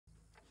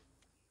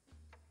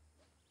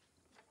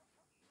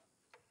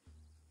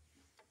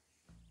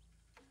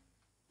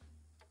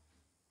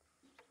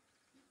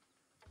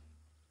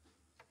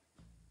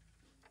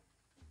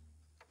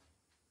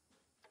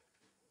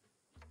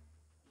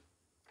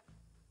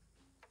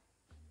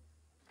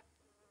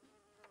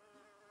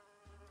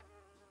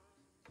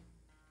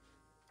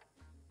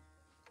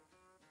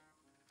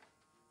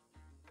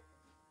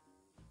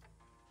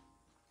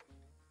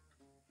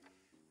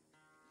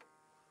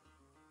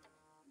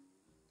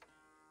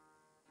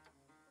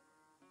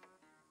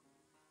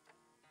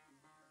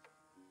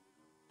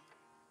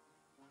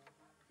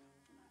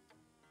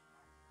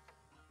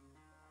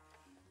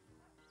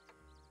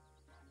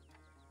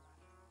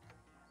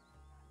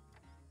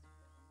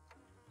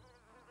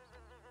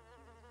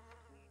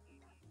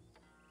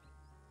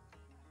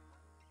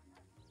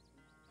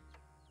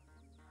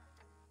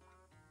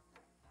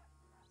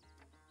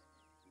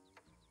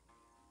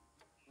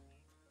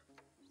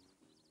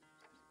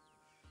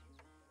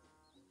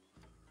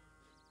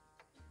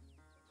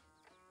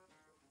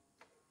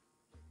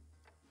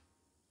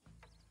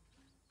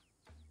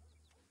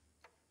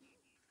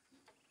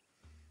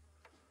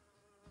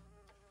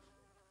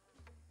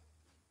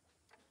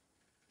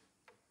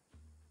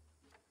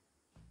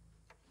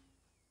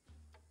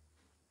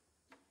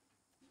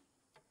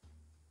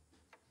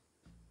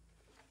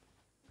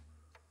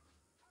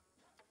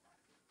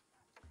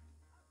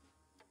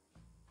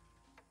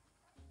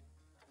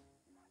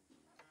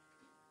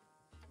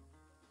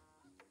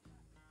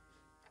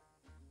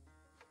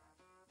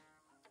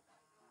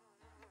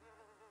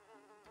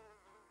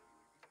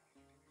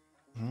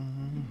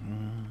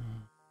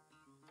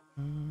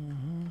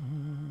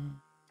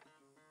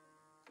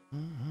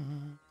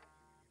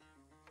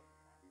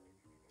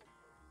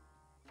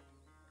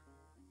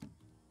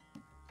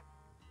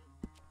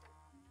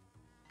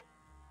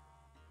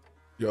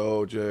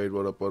Yo, Jade,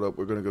 what up, what up?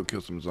 We're gonna go kill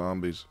some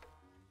zombies.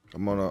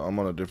 I'm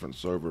on a different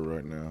server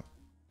right now.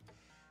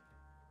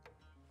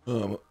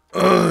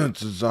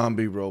 It's a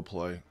zombie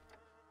roleplay.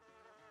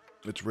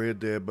 It's Red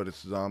Dead, but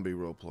it's zombie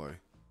roleplay.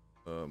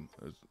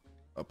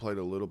 I played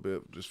a little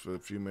bit just for a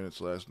few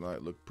minutes last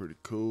night. Looked pretty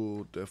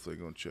cool.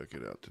 Definitely gonna check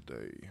it out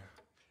today.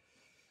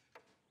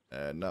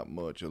 Not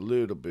much, a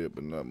little bit,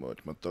 but not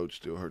much. My throat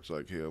still hurts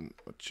like hell.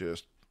 My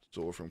chest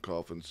sore from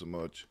coughing so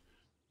much.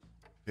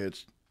 Head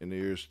and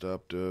ears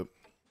stopped up.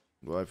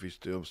 Wifey's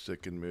still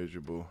sick and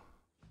miserable.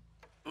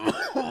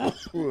 I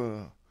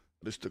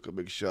just took a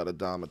big shot of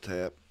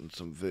Dimetap and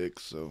some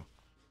Vicks, so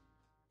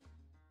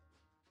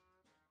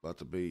about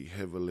to be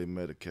heavily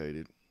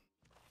medicated.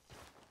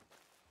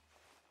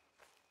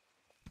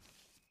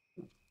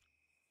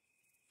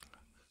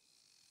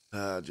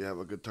 Did you have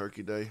a good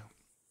turkey day?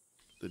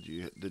 Did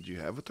you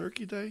have a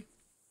turkey day?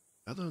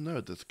 I don't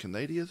know. Does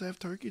Canadians have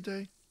turkey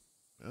day?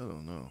 I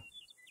don't know.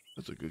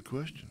 That's a good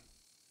question.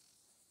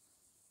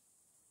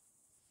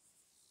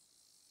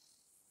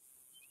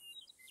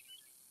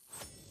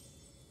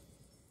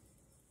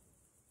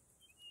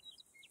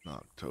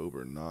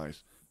 October,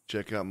 nice.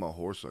 Check out my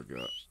horse I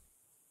got.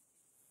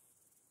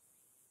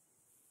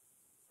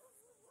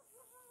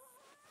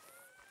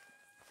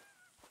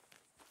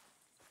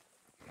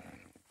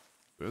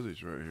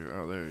 Billy's right here.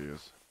 Oh, there he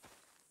is.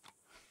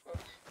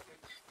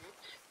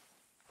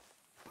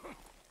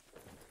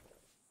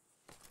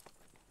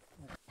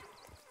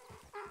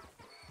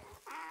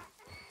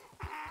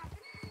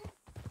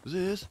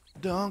 This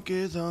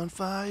donkey's on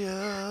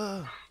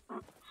fire.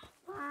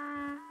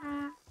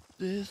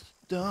 This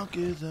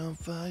donkey's on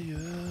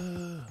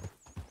fire.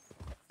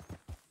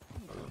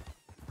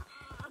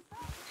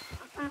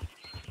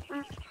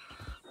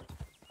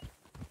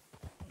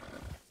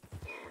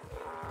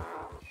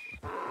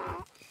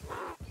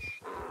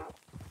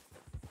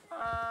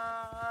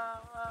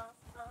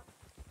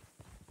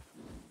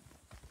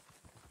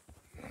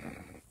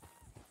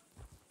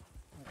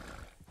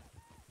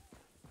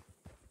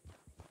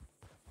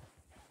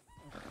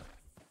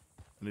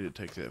 I need to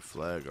take that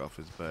flag off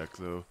his back,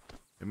 though.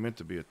 It meant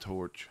to be a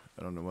torch.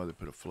 I don't know why they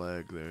put a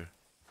flag there.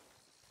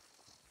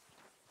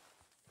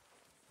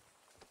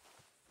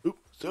 Oop,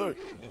 sorry.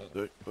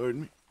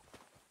 Pardon me.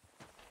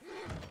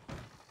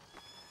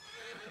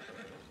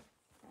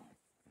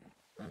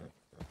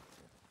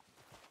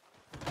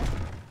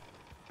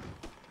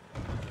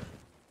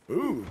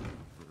 Ooh.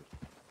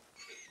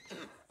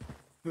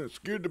 That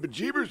scared the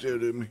bejeebers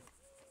out of me.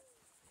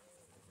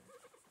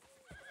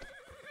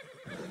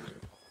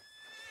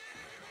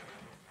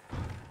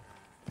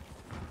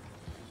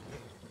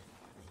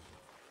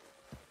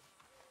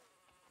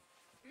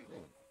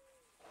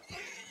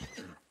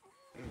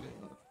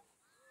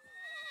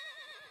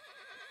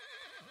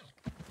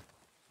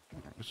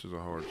 This is a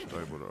hard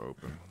stable to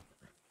open.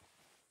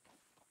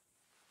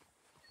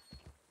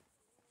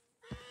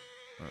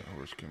 Alright,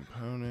 horse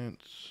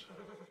components.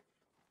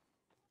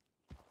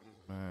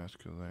 Mask,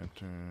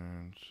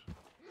 lanterns,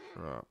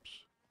 props.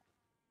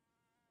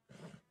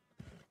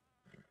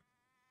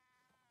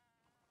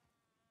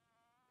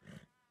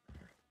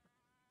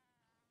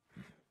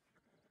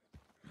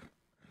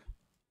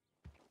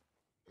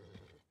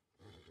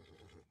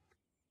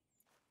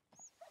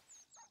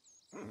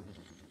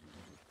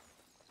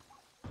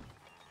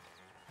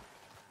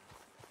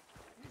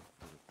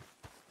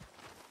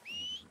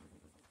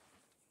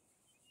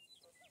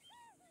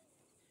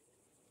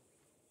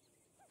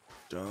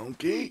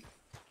 Donkey.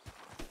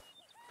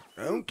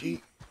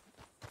 Donkey.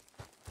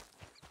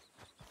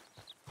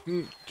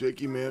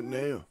 Check him out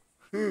now.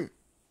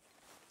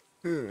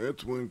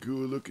 That's one cool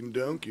looking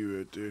donkey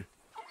right there.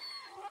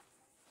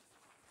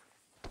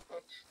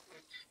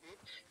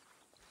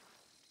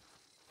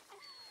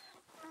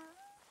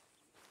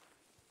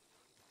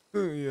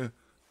 Yeah.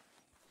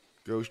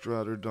 Ghost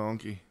Rider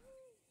donkey.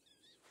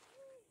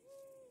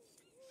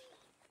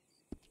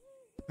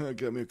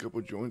 Got me a couple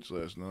joints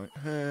last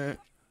night.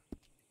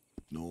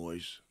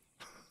 Noise.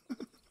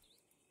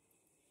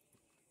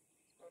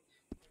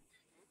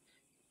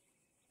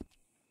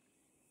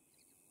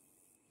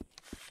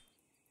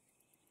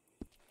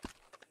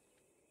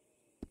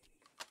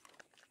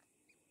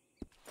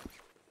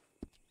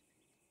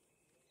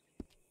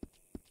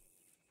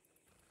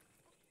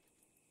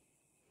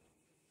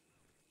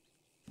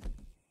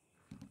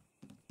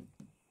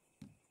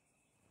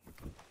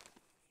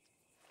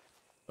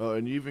 Oh,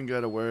 and you even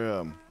gotta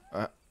wear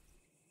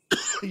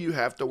you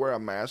have to wear a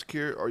mask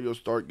here, or you'll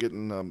start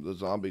getting the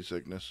zombie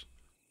sickness.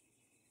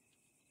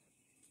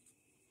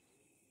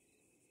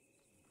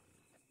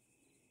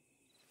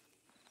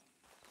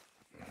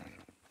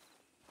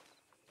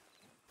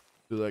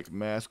 So like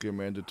masks are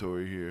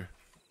mandatory here.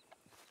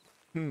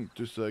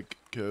 Just like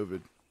COVID.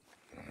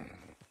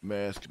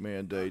 Mask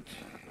mandates.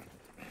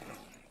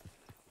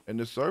 And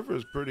the server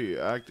is pretty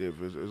active.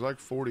 There's like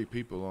 40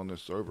 people on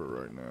this server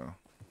right now.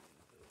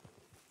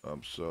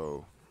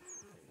 So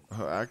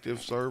active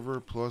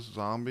server plus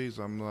zombies,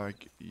 I'm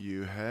like,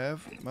 you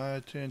have my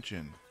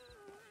attention.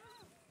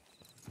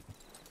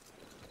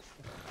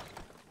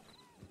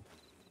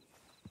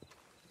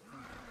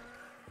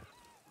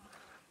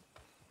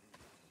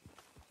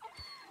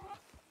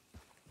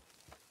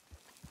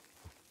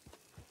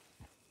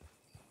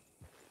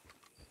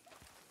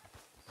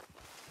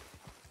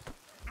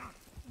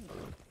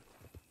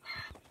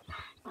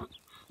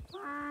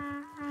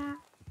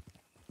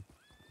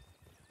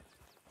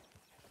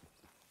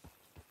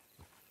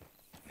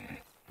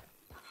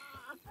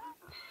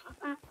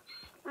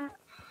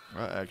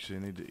 I actually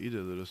need to eat a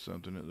little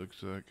something, it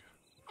looks like.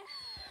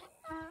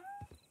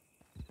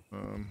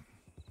 Let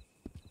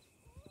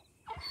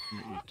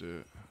me eat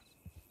that.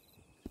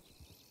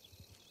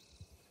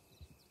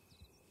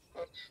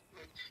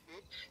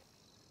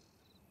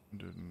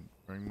 Didn't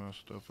bring my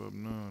stuff up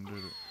none, did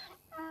it?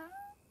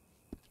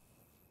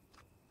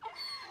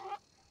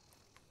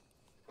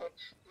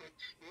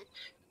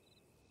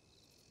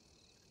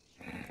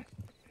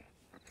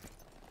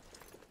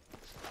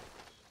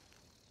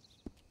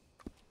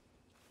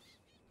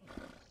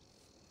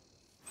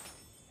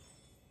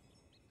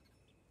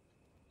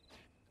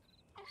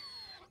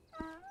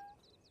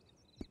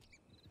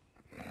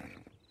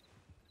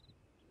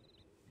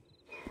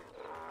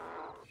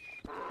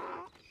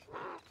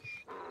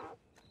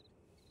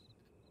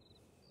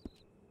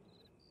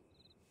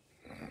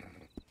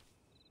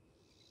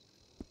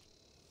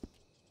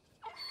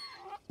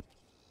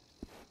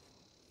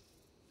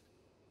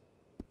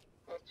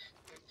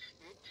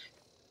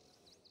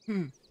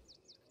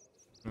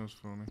 That's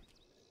funny.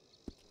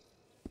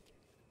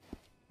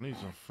 I need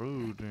some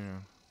food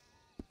then.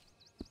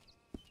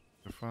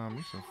 To find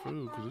me some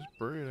food, cause this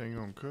bread ain't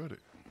gonna cut it.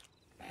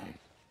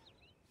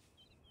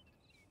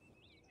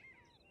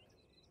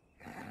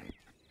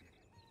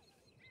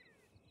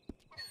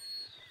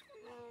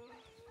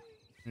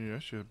 Yeah,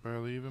 that shit's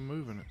barely even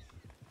moving it.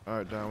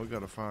 Alright, Don, we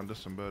gotta find us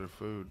some better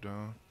food,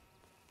 Don.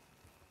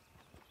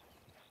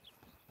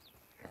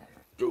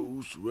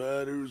 Ghost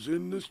riders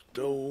in the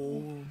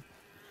storm.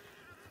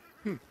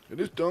 And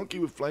this donkey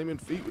with flaming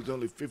feet was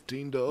only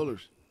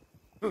 $15.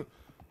 The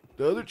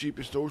other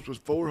cheapest horse was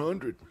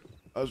 $400.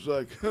 I was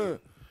like,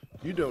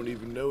 you don't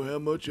even know how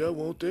much I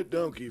want that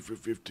donkey for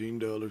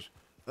 $15.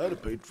 I'd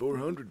have paid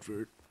 $400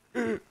 for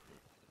it.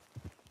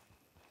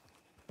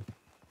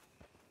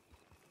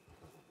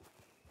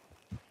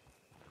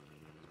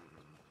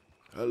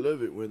 I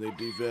love it when they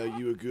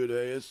devalue a good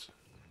ass.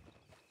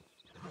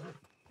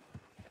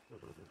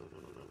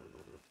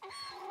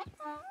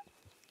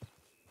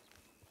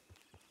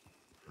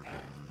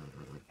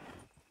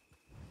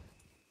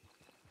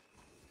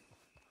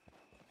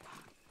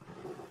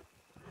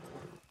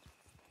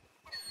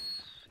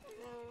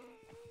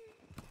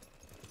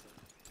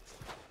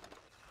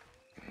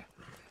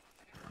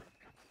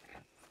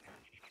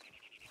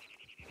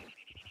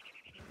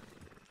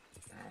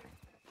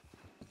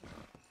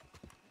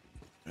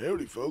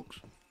 Howdy, folks.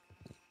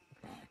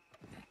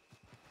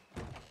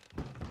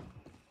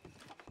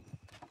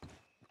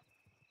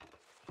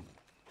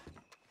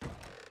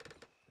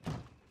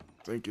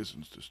 I think this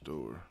is the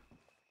store.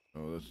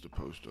 Oh, that's the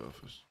post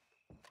office.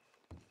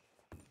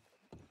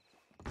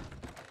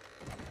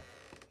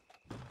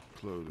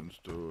 Clothing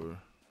store.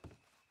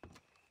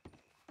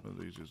 Well,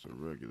 these is a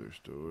regular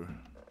store.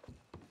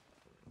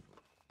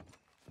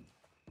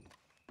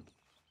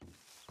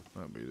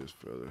 Might be this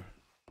fella.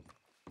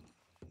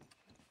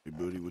 Hey,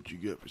 buddy, what you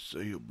got for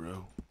sale,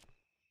 bro?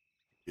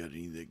 Got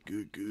any of that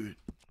good?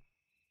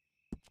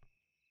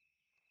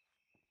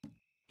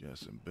 Got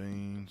some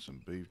beans,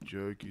 some beef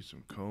jerky,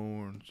 some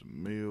corn,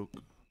 some milk.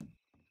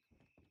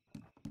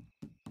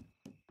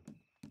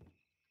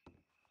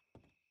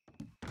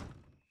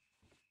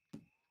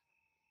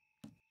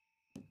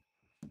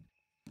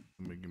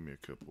 Give me a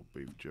couple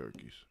beef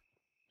jerkies.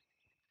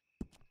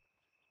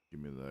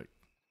 Give me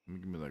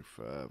like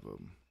 5 of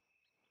them.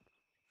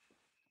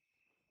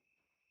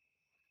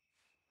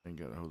 Ain't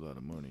got a whole lot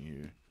of money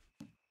here.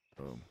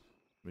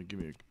 Give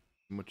me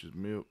how much is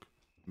milk?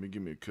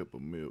 Give me a couple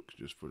milks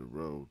just for the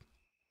road.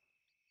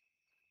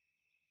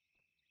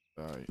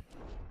 Alright.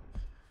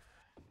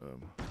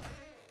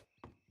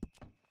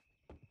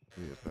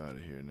 We up out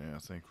of here now. I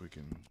think we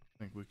can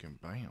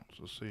bounce.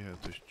 Let's see how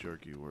this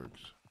jerky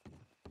works.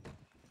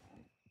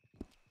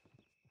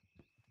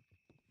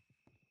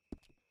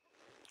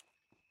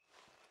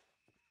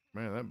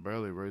 Man, that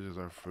barely raises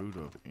our food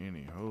up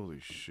any. Holy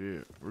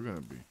shit. We're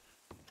gonna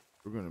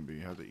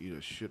have to eat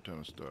a shit ton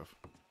of stuff.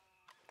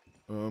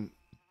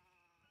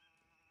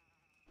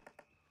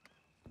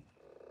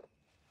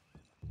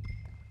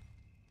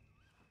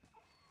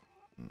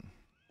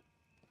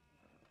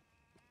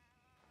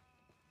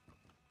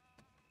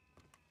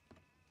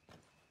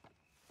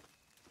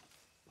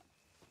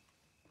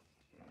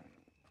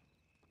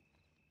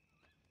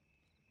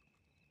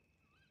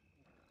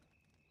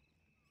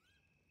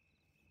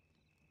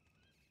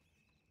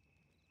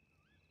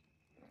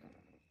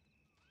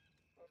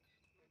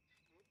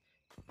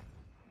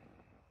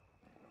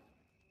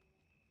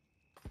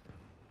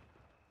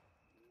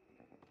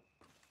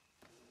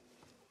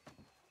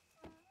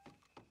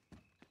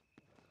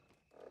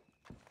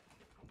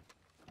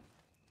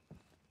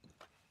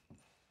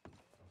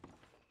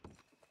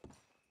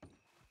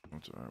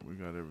 That's alright, we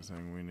got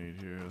everything we need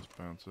here. Let's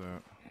bounce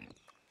out.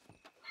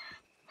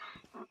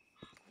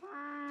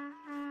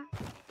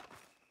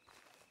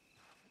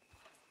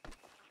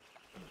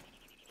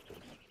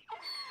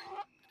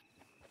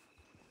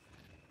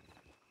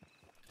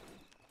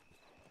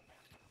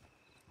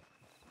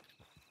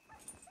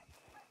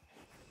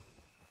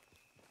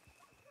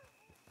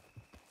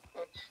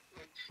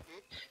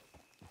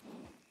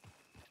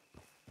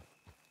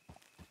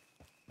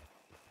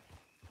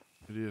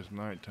 It is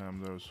nighttime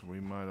though, so we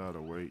might ought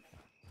to wait.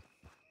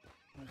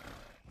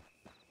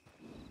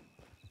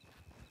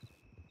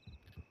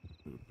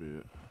 A little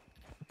bit.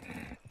 I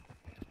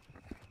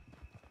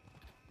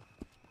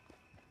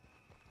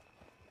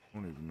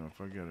don't even know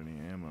if I got any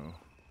ammo.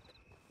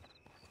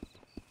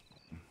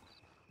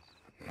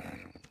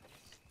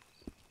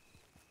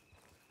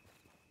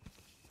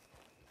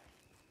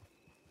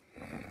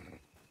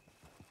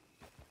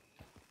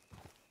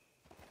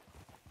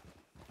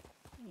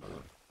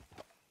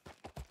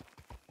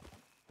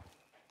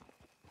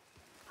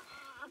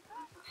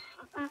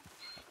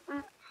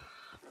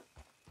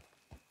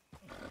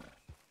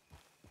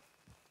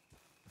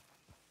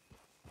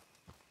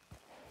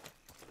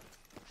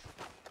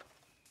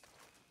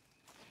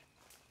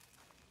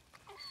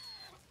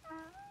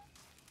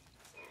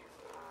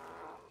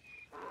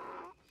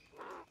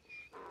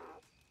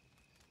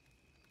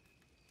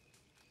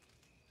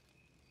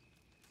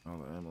 All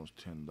the ammo's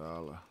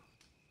 $10.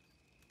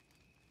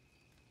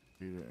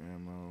 Peter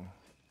ammo.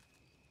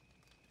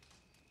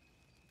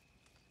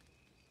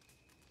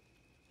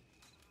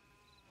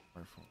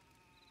 Rifle.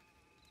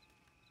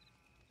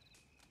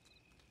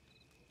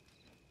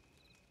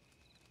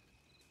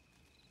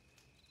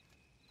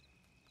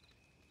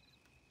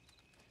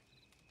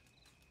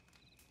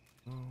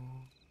 Oh.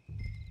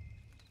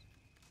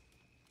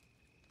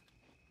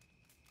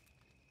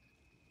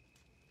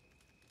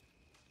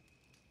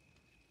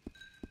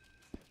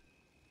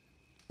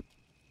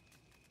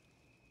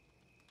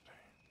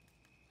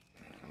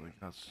 They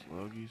got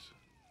sluggies.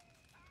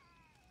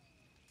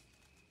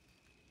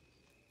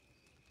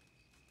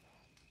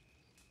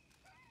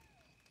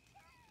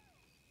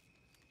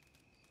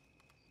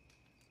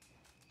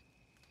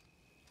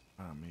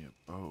 Find me a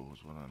bow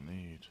is what I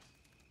need.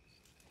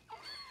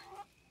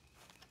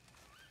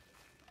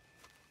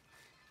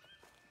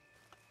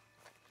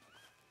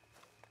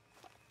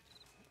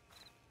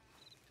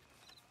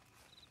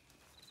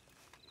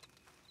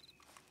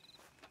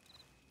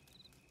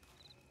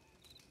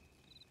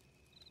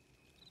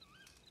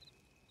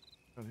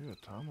 I need a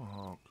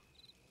tomahawk.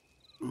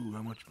 Ooh,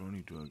 how much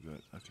money do I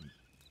got? I can.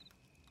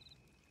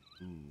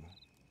 Ooh.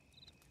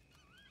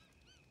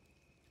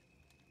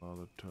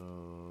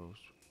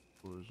 Molotovs,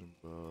 poison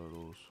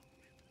bottles.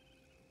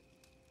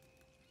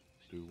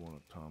 Do want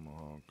a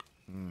tomahawk.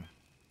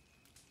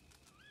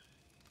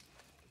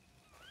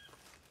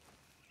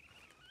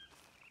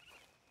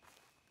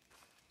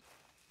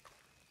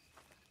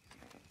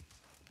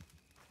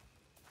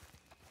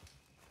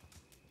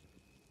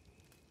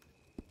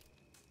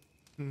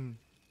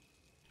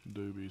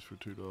 Doobies for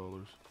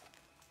 $2.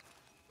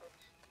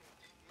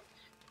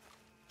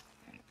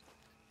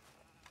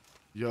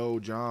 Yo,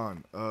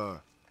 John.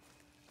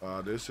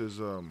 This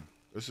is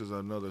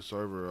another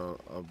server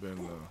I've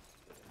been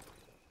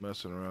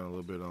messing around a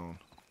little bit on.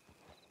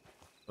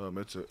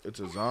 It's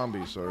a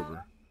zombie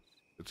server.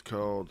 It's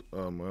called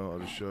well, I'll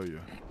just show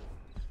you.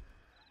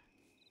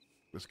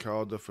 It's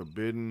called the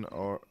Forbidden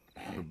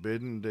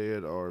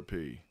Dead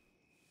RP.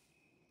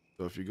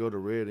 So if you go to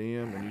Red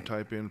M and you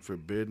type in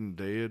Forbidden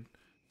Dead,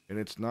 and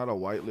it's not a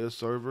whitelist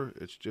server,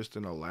 it's just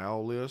an allow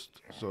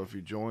list. So if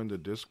you join the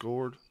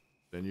Discord,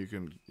 then you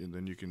can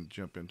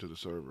jump into the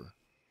server.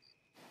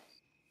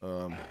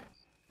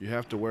 You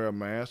have to wear a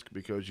mask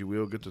because you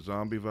will get the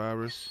zombie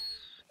virus.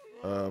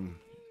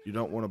 You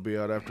don't want to be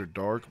out after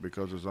dark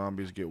because the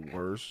zombies get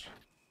worse.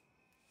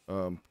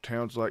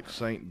 Towns like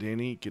St.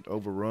 Denis get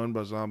overrun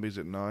by zombies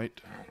at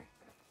night.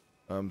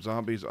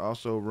 Zombies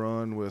also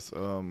run with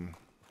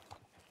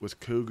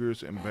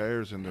cougars and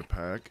bears in their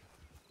pack.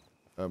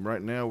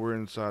 Right now we're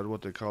inside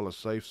what they call a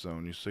safe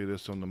zone. You see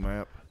this on the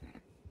map?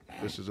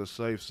 This is a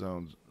safe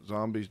zone.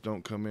 Zombies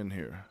don't come in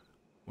here.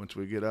 Once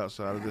we get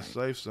outside of this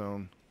safe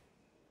zone,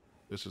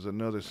 this is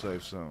another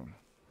safe zone.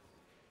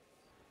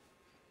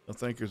 I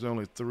think there's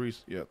only three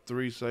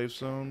safe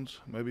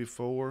zones, maybe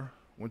 4.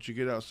 Once you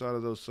get outside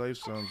of those safe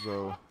zones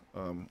though,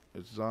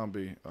 it's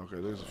zombie. Okay,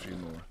 there's a few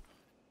more.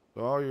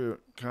 So all your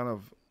kind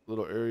of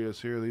little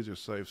areas here, these are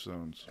safe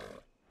zones.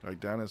 Like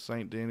down in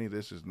St. Denis,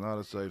 this is not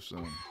a safe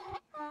zone.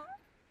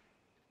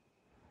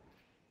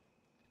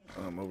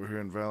 Over here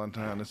in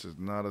Valentine, this is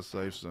not a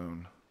safe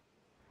zone.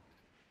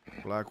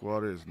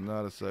 Blackwater is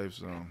not a safe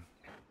zone.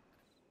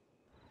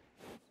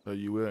 So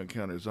you will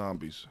encounter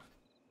zombies.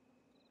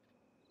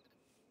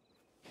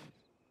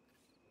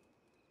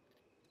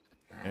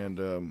 And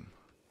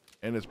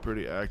it's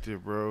pretty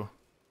active, bro.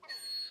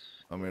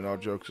 I mean, all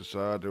jokes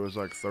aside, there was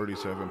like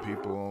 37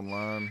 people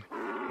online.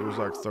 There was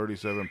like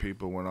 37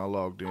 people when I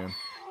logged in.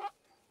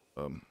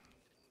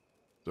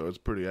 So it's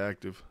pretty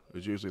active.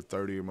 There's usually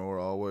 30 or more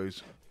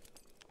always.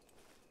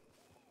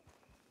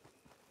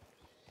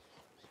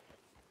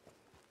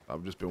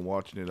 I've just been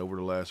watching it over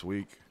the last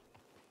week.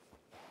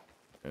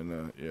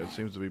 And yeah, it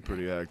seems to be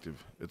pretty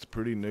active. It's a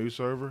pretty new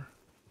server.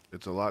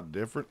 It's a lot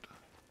different.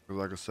 Cause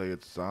like I say,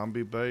 it's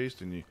zombie based,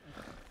 and you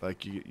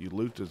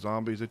loot the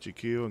zombies that you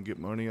kill and get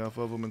money off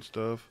of them and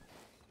stuff.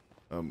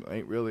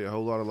 Ain't really a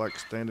whole lot of like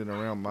standing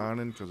around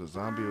mining, cause a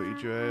zombie will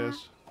eat your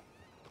ass.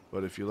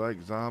 But if you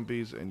like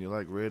zombies and you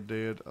like Red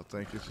Dead, I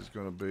think this is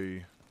gonna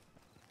be.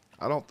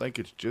 I don't think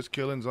it's just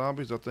killing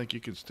zombies. I think you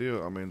can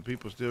still. I mean,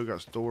 people still got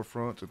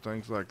storefronts and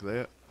things like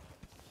that,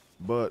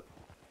 but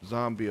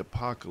zombie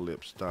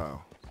apocalypse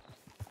style.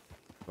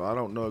 So I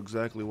don't know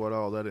exactly what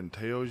all that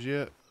entails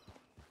yet,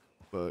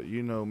 but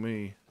you know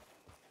me.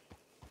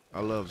 I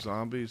love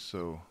zombies,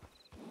 so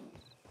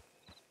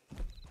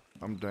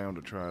I'm down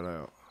to try it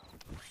out.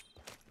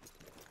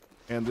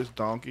 And this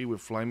donkey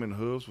with flaming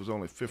hooves was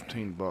only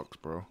 15 bucks,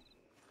 bro.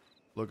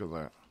 Look at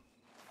that.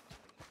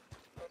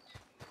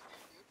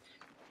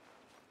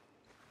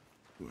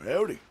 Well,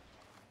 howdy.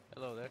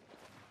 Hello there.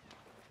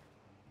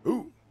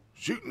 Ooh,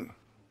 shooting.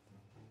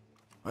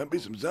 Might be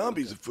some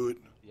zombies afoot.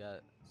 Yeah,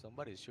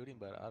 somebody's shooting,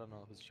 but I don't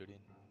know who's shooting.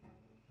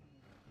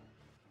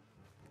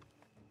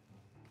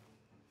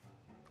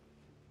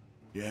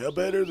 Yeah, how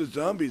bad are the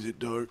zombies at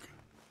dark?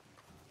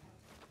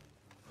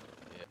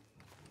 Yeah.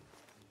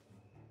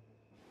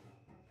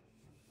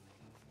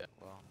 Yeah,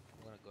 well,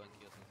 I'm gonna go and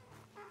kill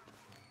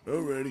some.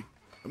 Alrighty,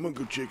 I'm gonna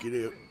go check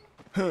it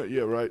out.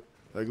 Yeah, right.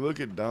 Like,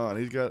 look at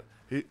Don.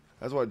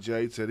 That's what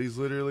Jade said. He's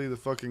literally the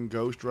fucking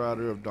Ghost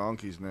Rider of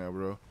donkeys now,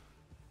 bro.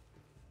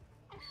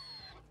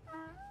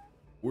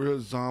 We're a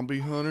zombie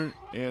hunter,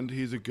 and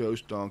he's a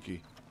ghost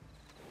donkey.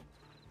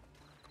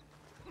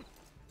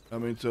 I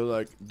mean, so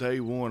like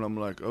day one, I'm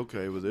like,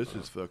 okay, well this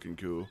is fucking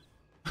cool.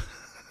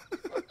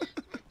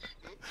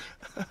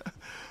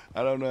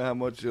 I don't know how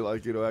much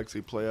it'll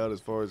actually play out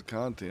as far as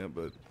content,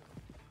 but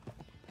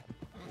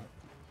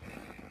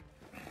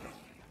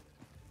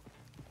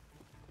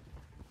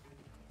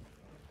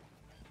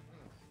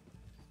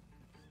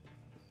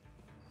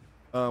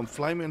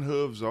Flaming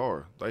Hooves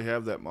they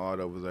have that mod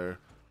over there.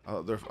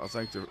 I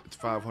think it's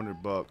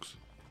 500 bucks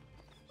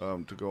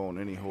to go on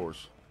any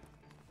horse.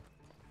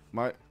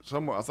 I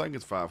think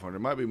it's 500. It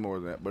might be more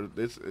than that, but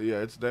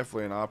it's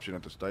definitely an option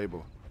at the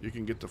stable. You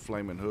can get the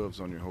Flaming Hooves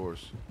on your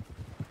horse.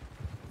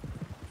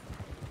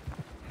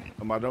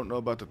 I don't know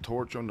about the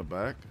torch on the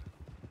back,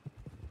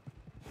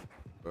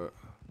 but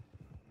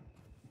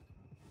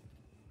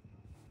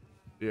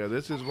yeah,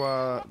 this is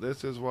why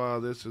this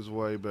is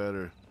way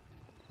better.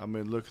 I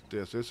mean, look at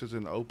this. This is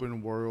an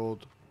open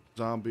world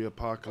zombie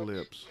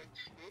apocalypse.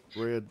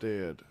 Red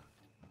Dead.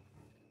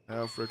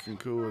 How freaking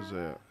cool is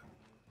that?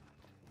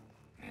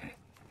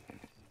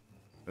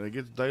 When it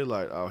gets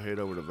daylight, I'll head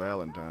over to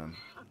Valentine.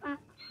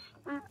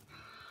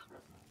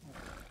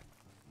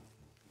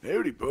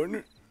 Howdy,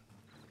 partner.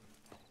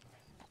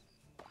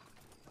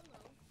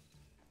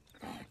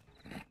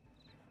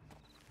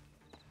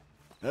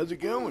 How's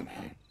it going?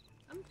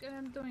 I'm good.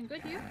 I'm doing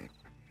good. You?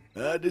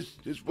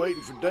 Just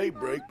waiting for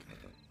daybreak.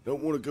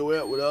 Don't want to go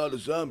out with all the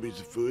zombies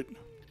afoot.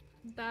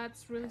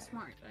 That's really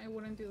smart. I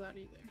wouldn't do that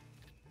either.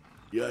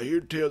 Yeah, I hear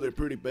tell they're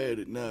pretty bad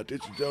at night. This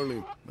is only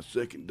my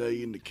second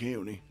day in the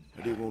county.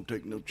 I didn't want to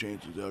take no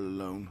chances all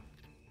alone.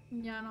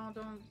 Yeah, no,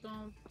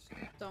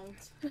 don't.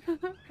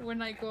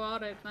 When I go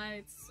out at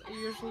night, it's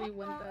usually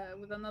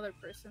with another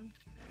person.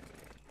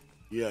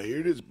 Yeah, I hear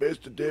it is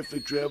best to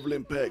definitely travel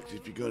in packs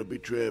if you're gonna be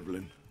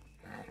traveling.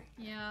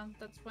 Yeah,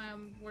 that's why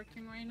I'm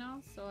working right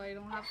now, so I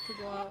don't have to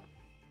go out.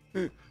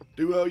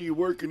 Do all your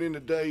working in the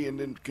day and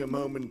then come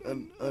home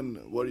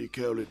and what do you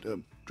call it?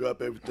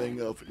 Drop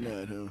everything off at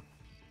night, huh?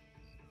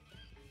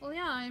 Well,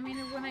 yeah, I mean,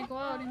 when I go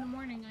out in the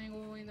morning, I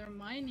go either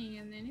mining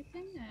and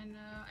anything, and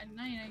at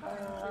night I can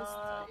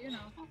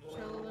just,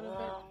 chill a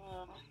little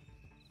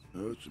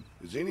bit. Awesome.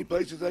 Is there any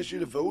places I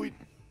should avoid?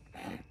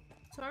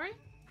 Sorry?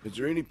 Is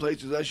there any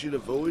places I should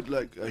avoid?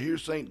 Like, I hear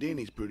St.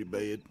 Denis pretty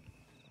bad.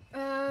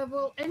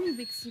 Well, any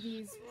big city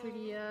is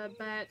pretty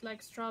bad,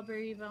 like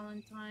Strawberry,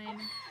 Valentine.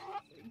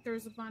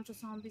 There's a bunch of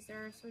zombies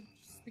there, so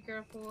just be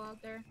careful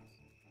out there.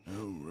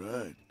 Oh,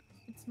 right.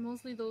 It's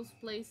mostly those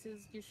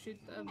places you should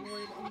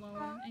avoid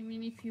alone. I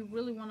mean, if you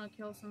really want to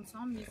kill some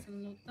zombies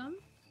and loot them,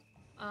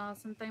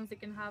 sometimes they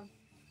can have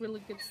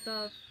really good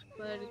stuff,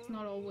 but it's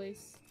not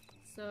always.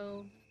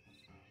 So,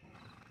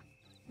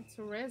 it's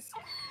a risk.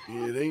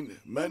 Yeah,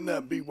 might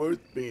not be worth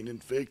being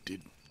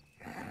infected.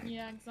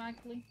 Yeah,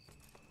 exactly.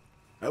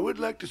 I would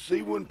like to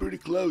see one pretty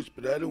close,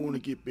 but I don't want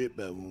to get bit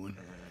by one.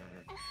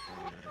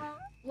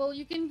 Well,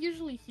 you can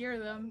usually hear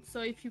them,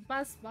 so if you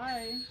pass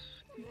by,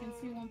 you can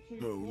see one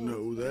pretty close.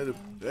 No,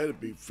 that'd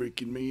be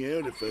freaking me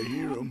out if I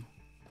hear them.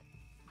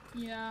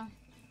 Yeah,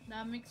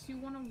 that makes you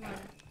want to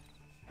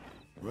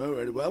run.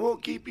 Alright, well, I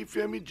won't keep you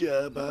from your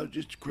job. I'll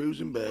just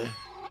cruising by.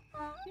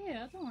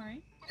 Yeah, don't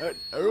worry. Alright,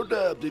 EARL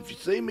Dobbs, if you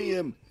see me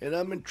and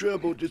I'm in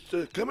trouble, just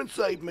come and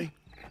save me.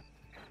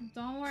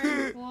 Don't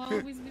worry, we'll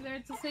always be there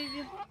to save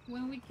you.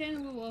 When we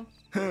can, we will.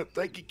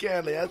 Thank you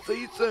kindly. I'll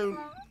see you soon.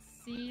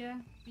 See ya.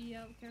 Be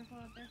careful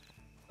out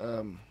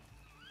there.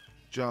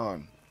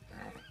 John.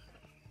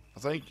 I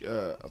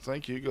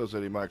think Hugo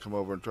said he might come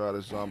over and try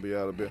this zombie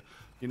out a bit.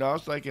 You know, I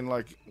was thinking,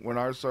 like, when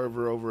our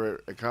server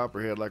over at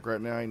Copperhead, like,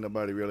 right now ain't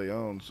nobody really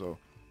on, so,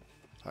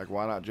 like,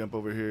 why not jump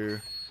over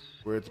here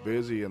where it's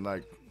busy and,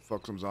 like,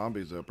 fuck some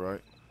zombies up,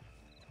 right?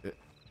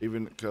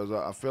 Even because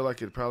I feel like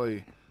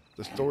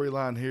the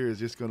storyline here is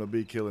just going to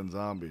be killing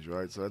zombies,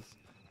 right? So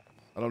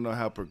I don't know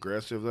how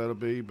progressive that'll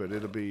be, but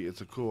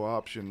it's a cool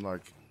option.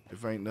 Like,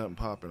 if ain't nothing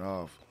popping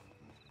off,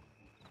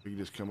 we can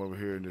just come over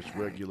here and just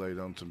regulate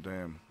on some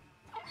damn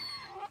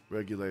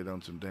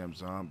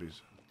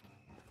zombies.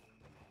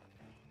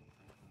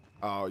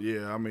 Oh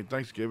yeah, I mean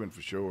Thanksgiving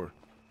for sure.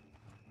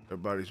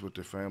 Everybody's with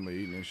their family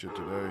eating and shit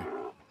today.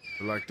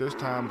 But like there's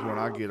times when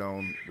I get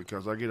on,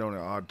 because I get on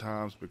at odd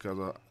times, because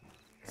I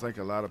think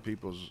a lot of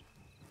people's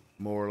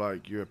more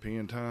like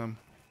European time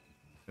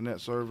in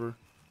that server.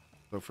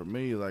 So for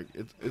me, like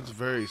it's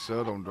very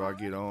seldom do I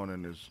get on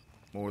and there's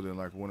more than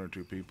like 1 or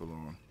 2 people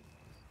on.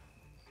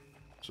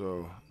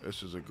 So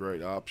this is a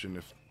great option.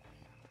 If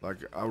like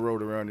I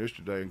rode around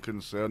yesterday and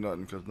couldn't sell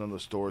nothing because none of the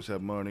stores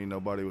had money,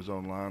 nobody was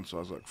online, so I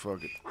was like,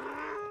 fuck it.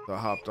 So I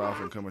hopped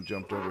off and come and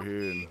jumped over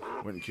here and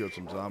went and killed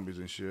some zombies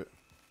and shit.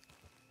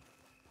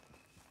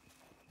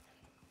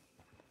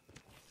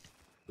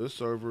 This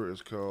server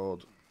is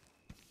called,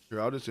 here,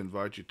 I'll just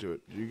invite you to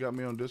it. You got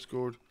me on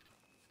Discord?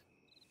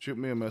 Shoot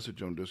me a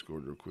message on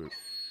Discord real quick.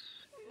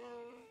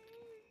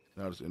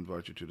 And I'll just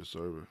invite you to the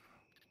server.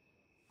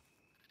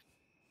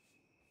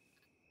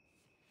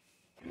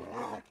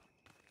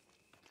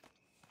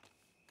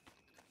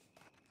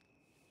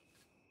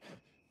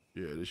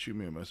 Yeah, just shoot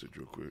me a message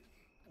real quick.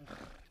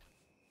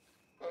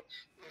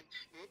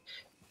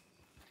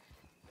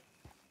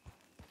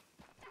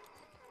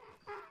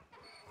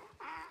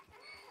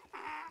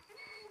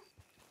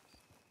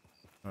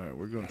 Alright,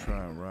 we're gonna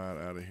try and ride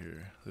out of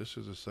here. This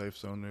is a safe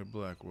zone near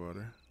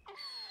Blackwater.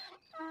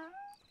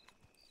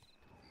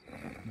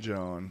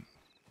 John,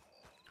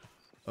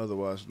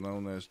 otherwise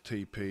known as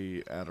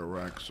TP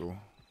Ataraxel.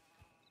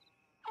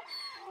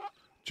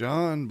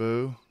 John,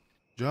 boo.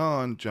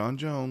 John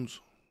Jones.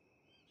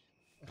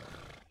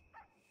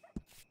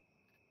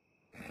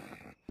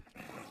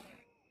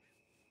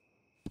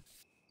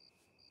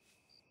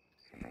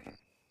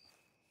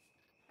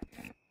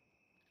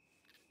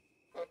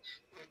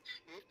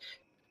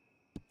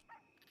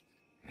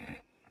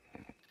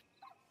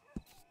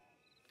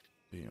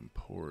 The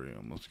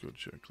Emporium. Let's go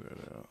check that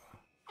out.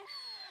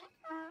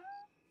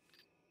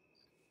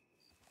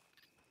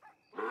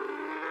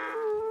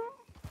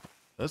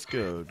 Let's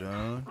go,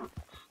 Don.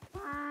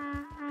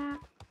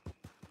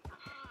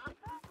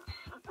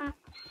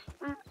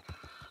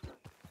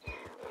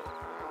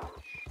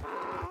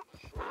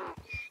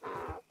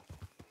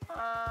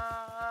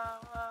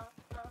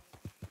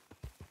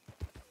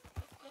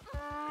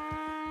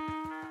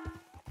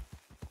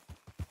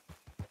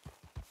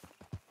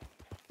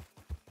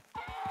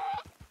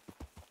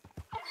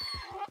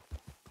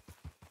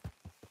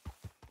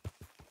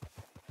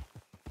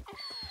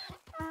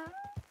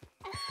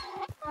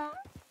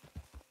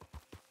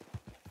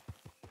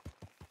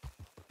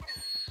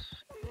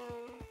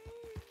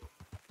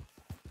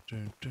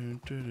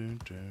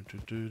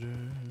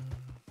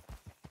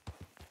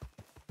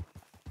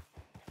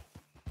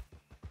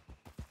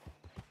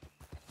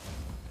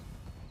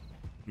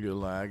 You're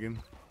lagging?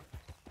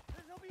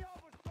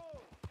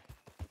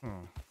 Oh.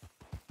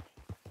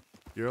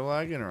 You're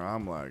lagging or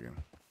I'm lagging?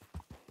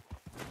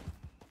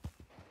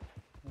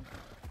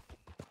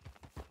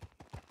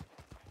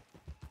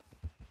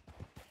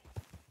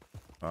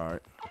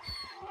 Alright.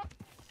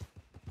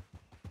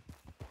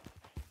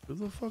 Who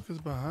the fuck is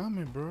behind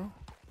me, bro?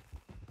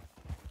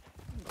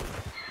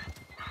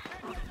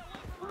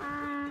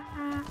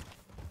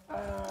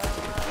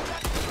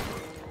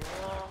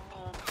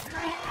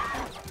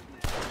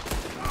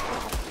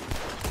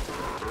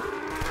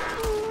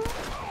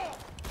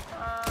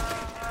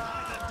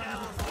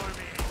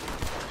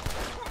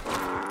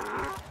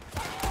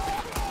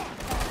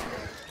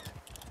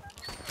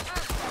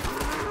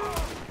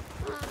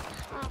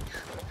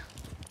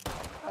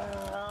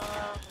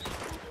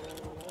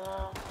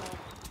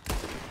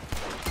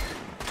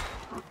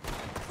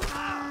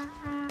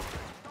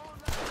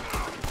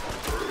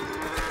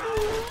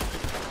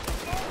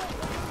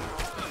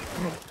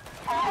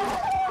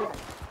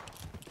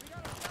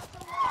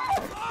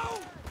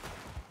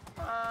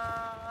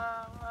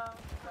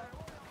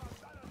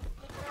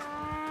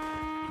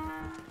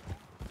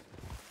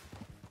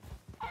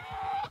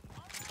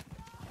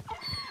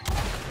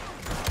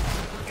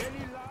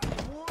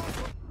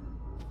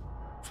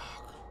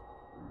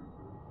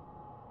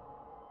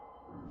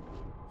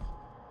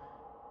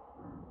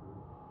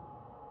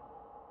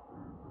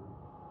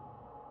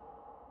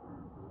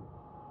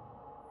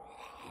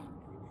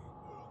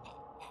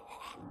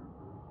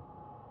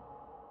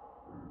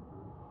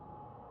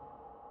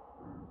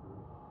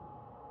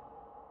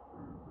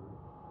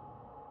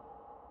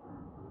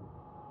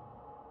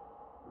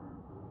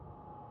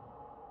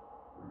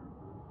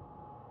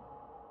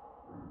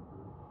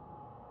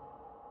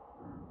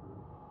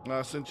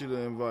 I sent you the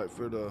invite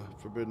for the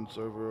Forbidden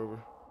server over.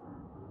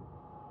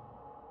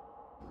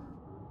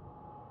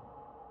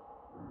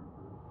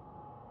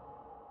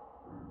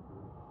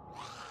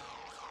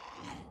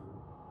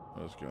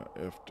 I just got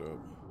effed up.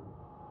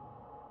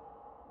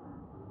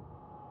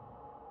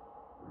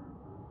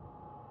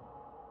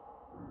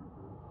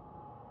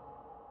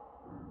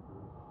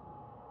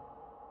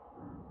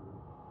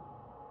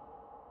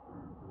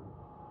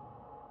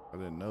 I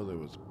didn't know there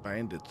was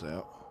bandits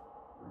out.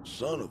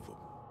 Son of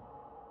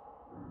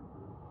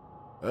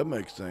a... That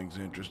makes things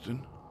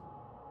interesting.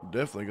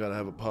 Definitely gotta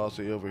have a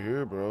posse over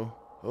here, bro.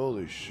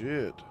 Holy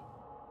shit.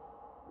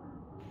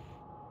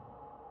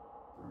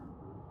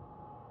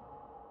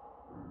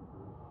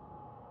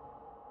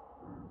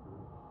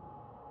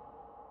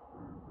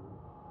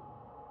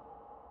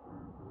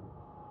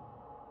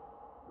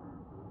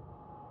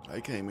 They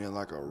came in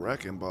like a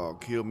wrecking ball,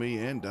 killed me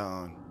and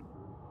Don.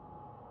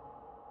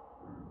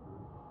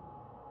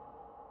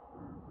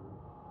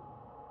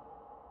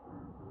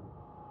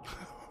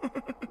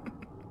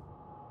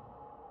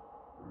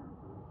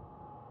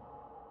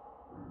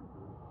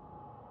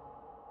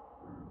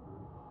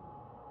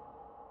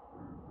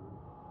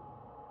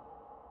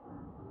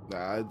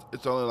 Nah,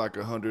 it's only like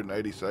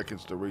 180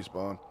 seconds to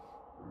respawn.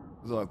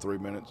 It's only 3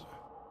 minutes.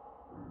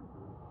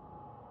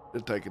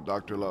 It'd take a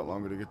doctor a lot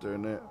longer to get there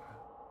than that.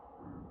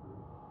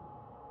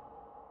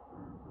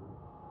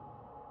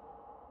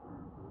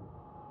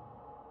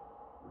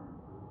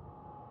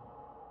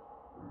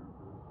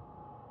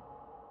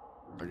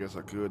 I guess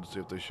I could see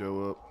if they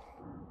show up.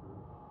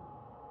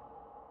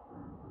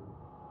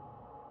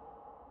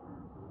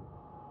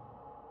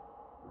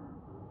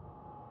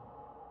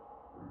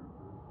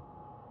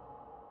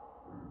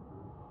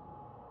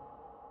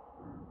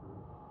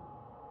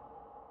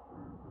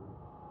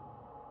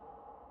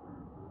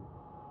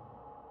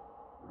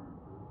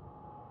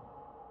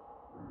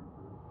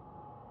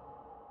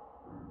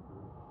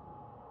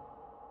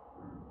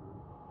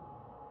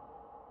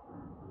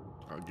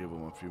 I'll give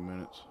them a few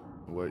minutes.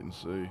 Wait and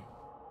see.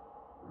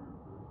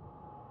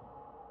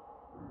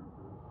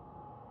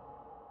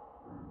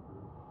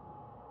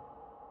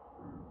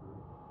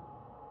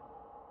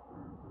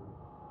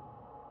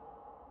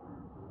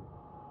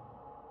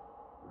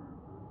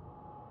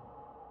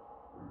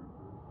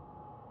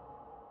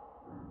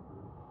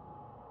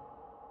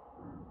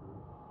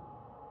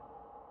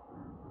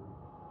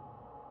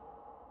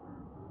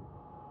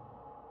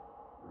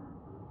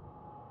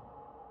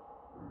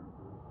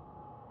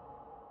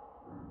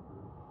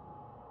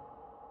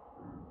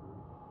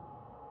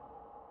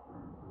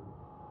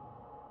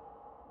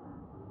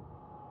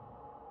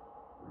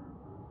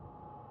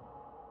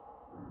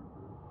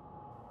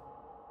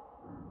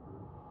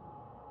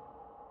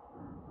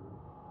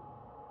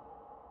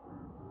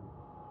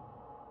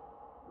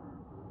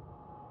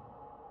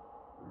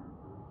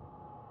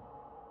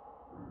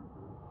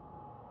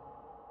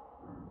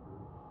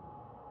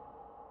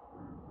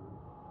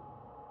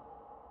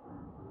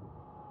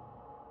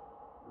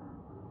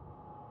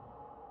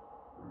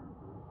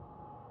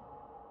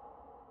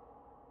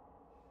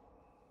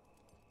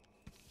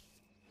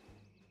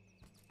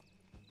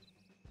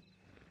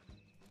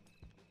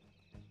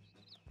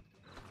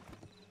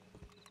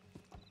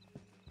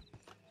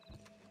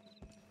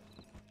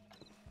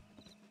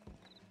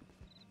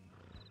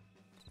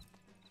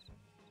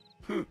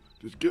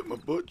 Just get my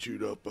butt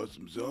chewed up by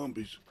some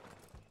zombies.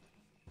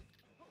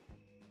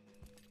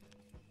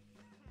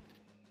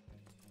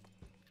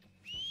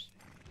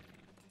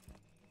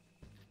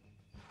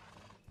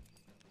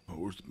 My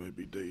horse may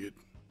be dead.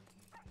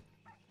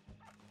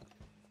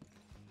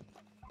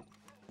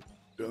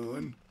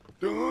 Done.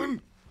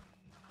 Done.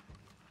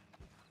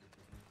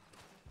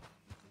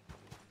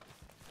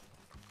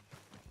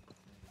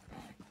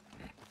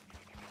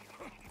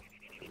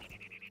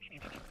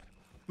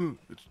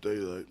 It's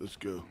daylight. Let's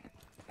go.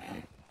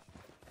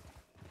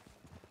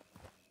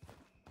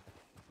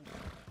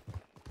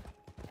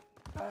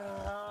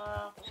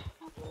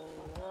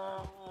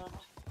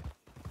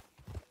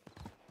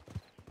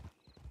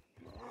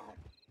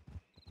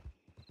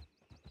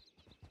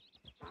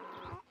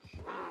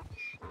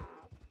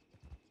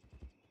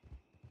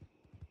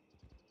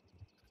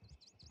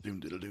 Doom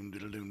diddle doom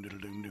diddle doom diddle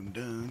doom doom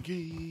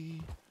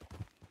donkey.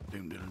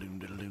 Doom diddle doom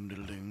diddle doom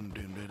diddle doom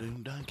doom diddle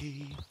doom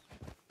donkey.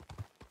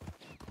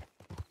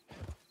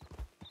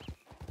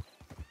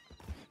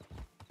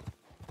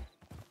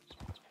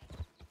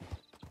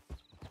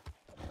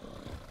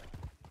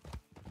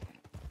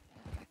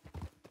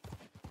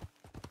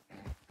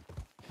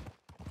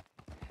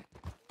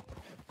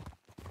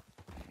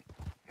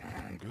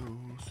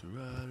 Ghost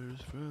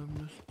riders from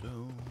the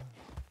stone.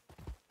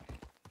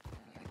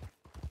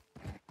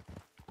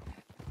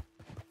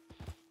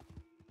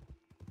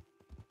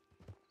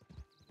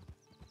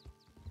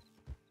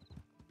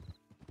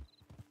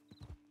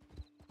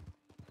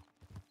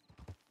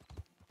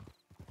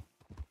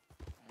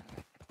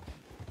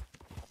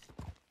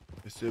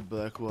 They said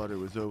Blackwater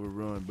was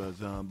overrun by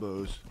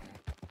zombos.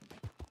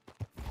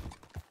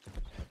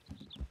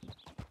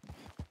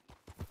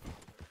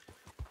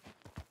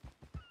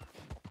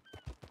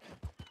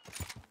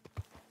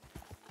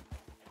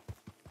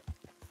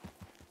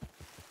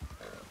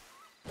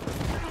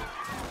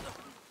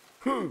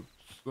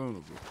 Son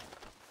of a...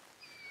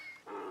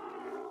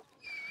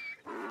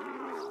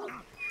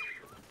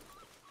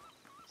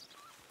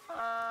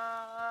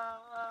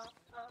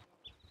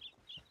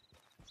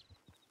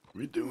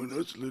 We doing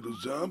us a little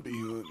zombie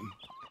hunting.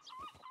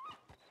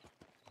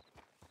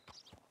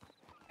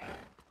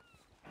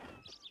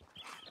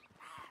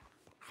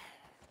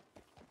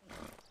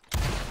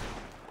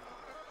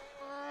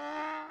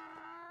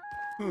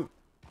 Huh.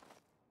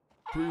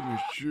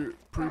 Premature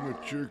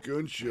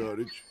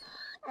gunshottage.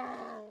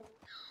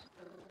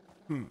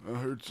 I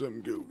heard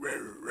something go.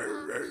 Rawr,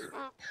 rawr, rawr.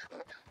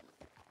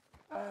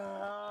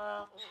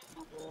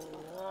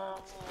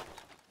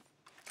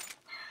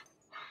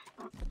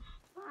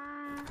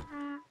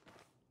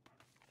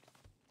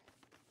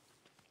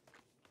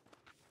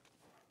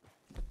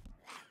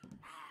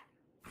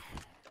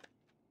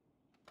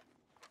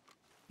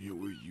 Yeah,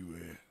 where you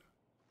at?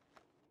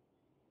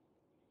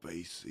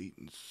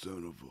 Face-eating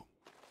son of a...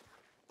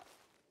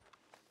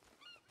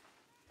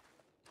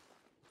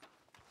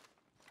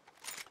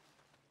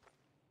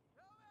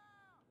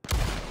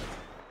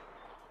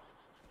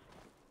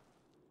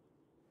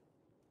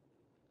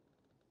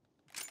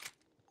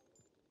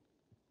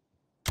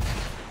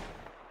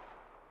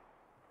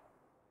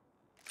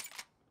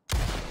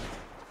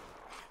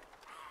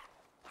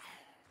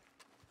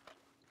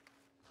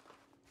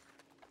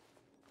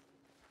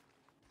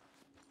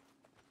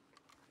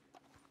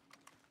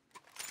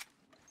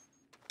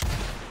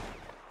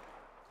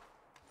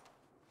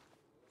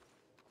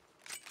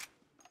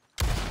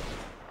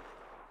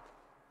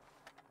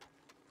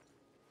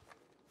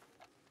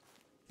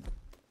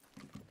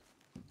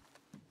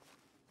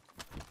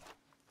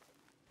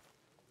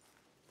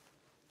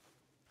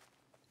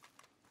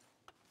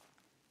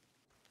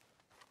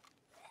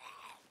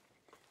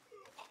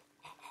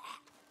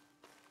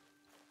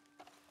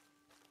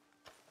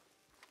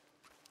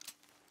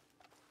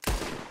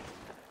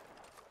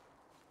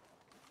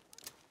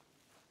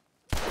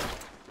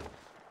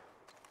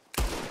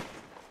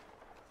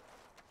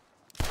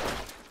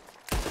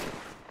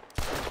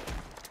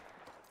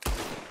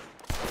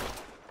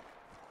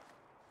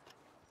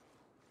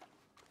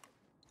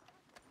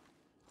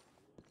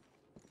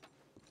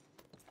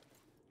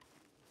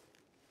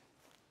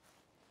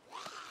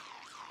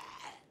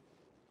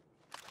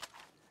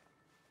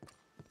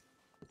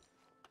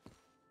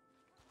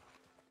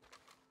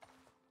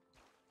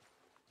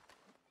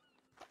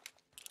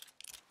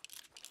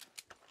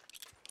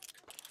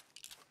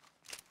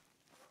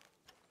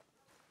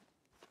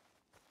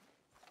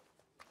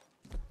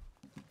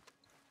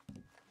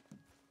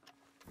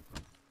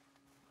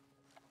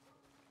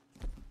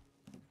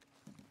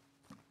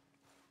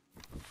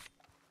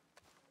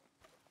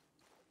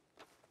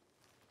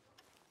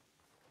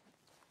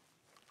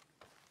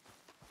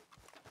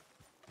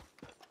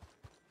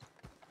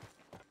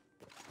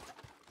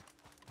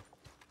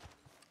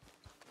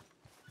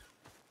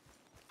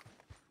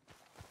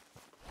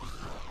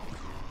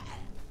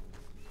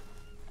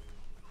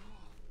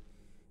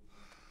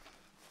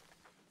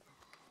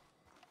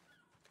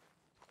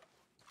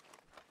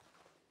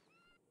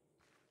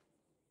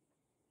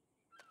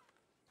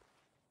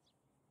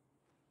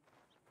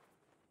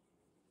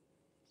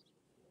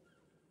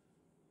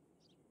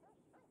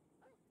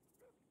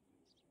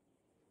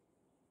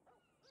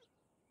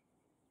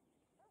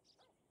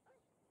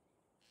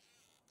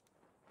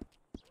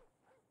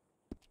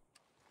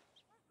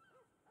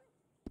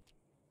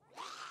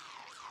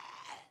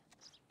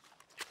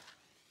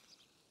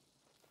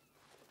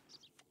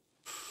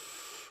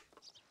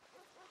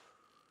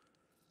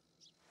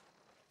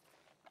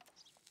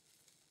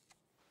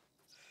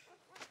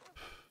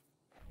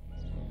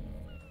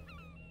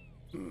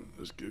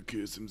 Let's go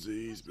kill some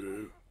Z's,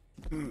 bro.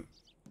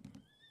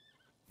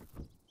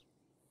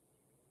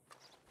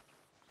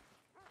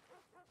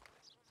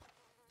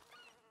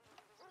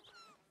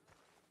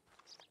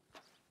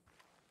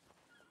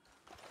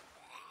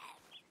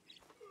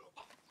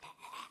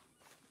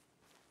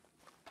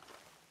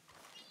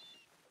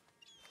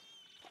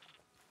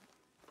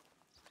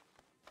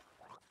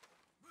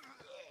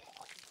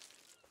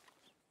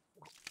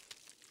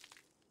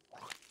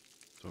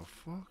 The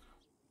fuck?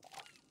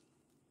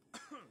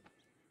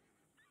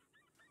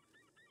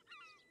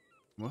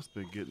 Must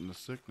be getting the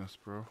sickness,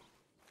 bro.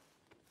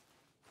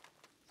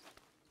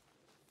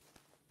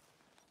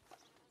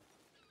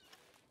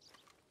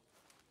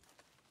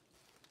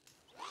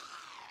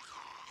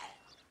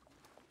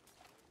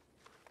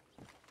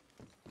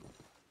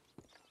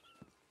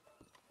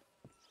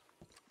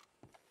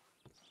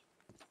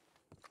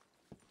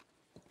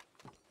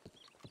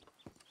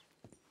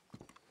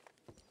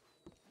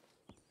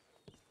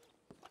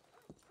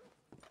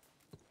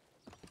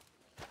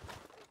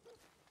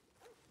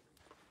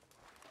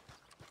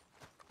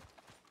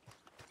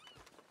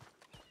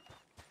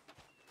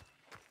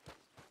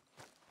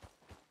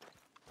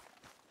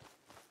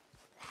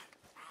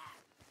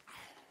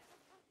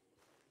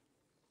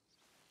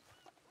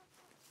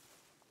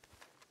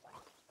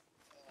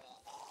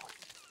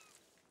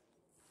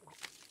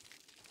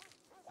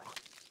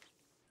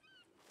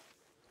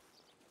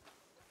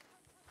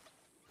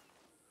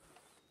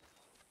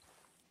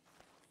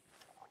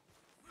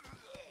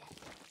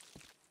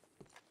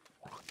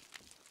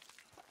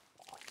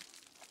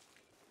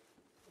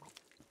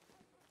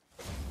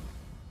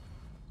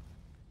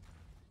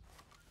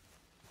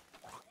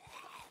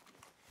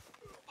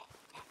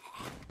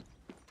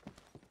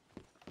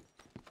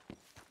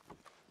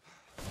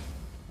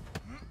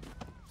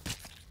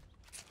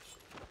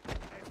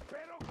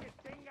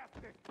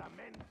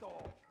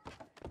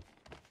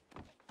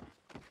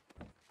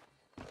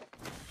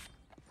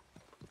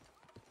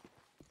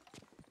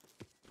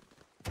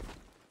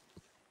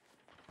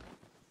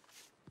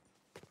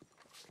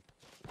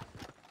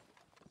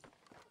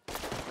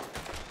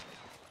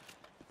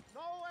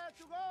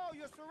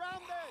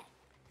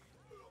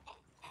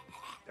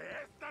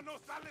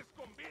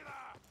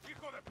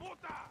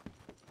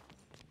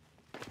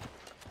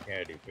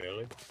 Howdy,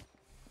 fella.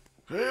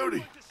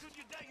 Howdy.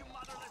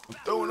 I'm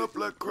throwing up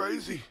like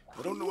crazy.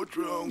 I don't know what's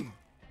wrong.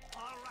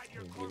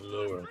 Good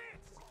Lord.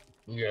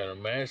 You got a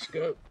mask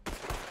up?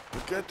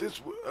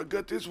 I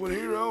got this one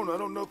here on. I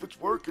don't know if it's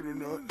working or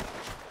not.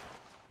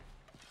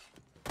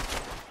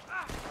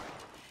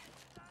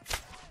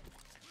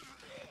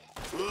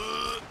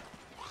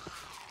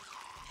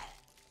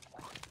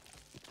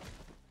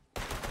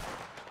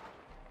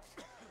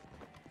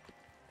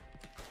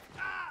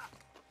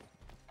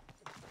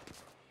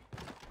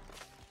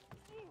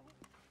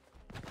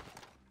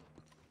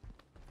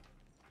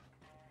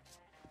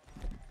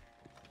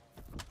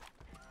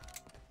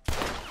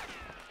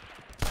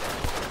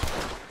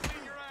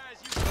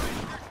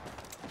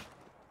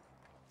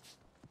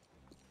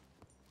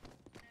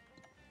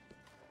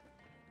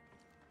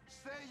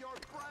 Say your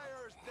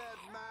prayers, dead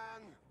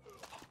man!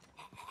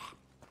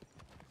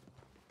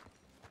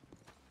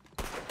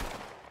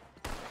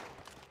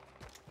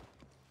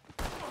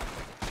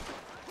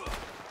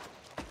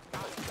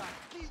 Hasta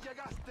aquí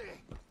llegaste!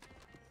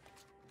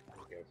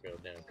 Okay, I fell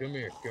down. Come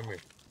here, come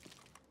here.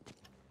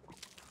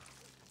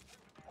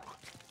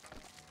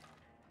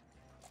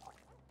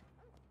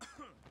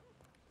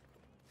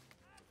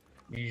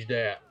 Use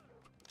that.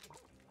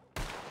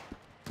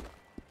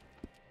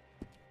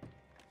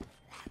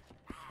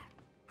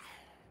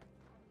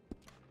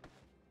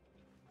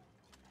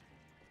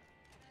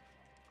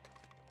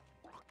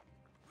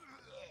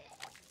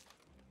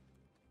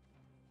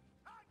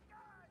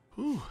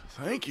 Whew,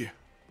 thank you.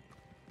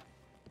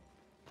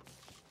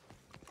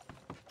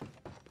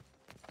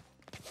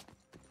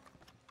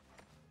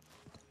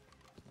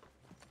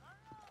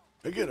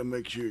 I gotta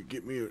make sure you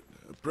get me a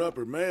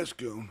proper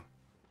mask on.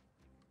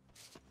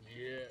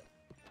 Yeah.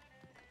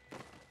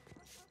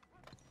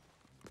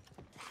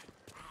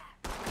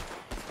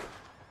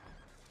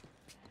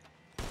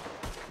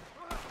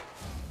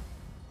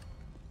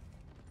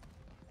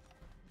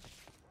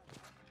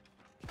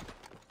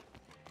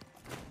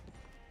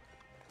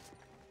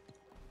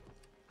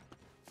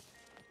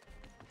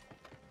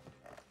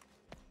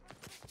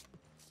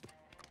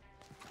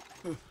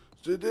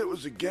 Said that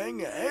was a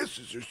gang of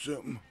asses or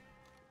something.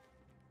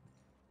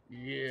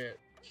 Yeah,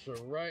 so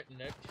right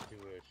next to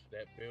us,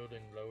 that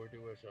building lower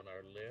to us on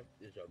our left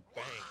is a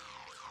bank.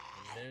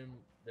 And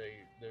then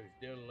those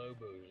Del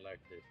Lobos like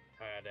to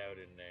hide out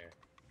in there.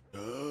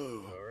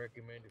 Oh. So I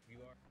recommend if you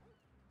are,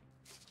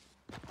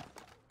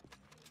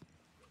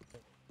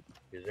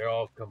 because they're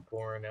all come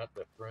pouring out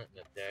the front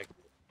and attack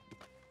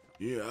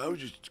you. Yeah, I was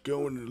just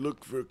going to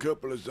look for a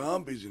couple of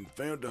zombies and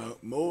found a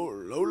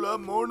whole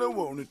lot more than I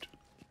wanted.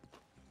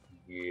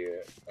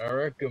 Yeah, I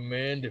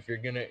recommend if you're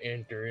gonna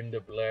enter into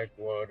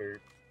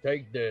Blackwater,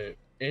 take the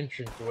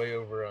entrance way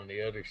over on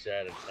the other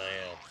side of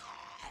town.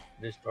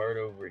 This part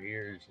over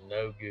here is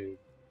no good.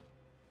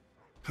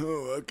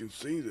 Oh, I can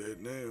see that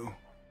now.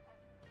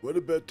 What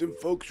about them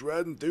folks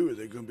riding through? Are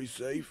they gonna be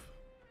safe?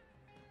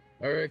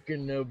 I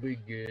reckon they'll be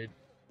good.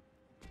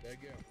 They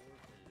got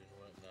horses and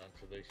whatnot,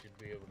 so they should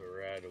be able to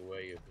ride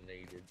away if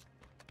needed.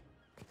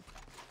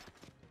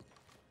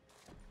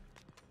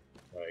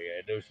 Oh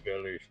yeah, those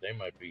fellers, they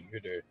might be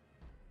here to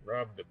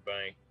rob the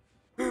bank.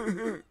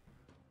 We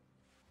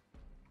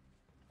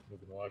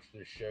can watch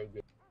this show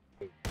go.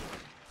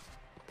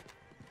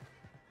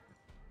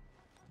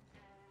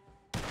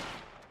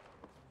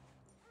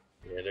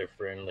 Yeah, they're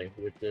friendly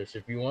with us.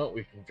 If you want,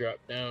 we can drop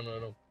down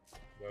on them.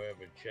 Go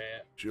have a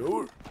chat.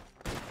 Sure.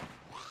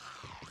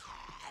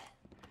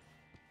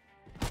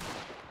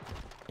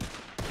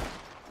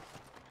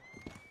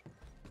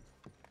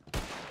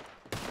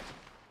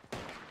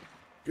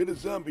 Get a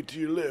zombie to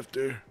your left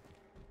there.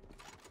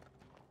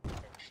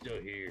 Still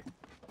here.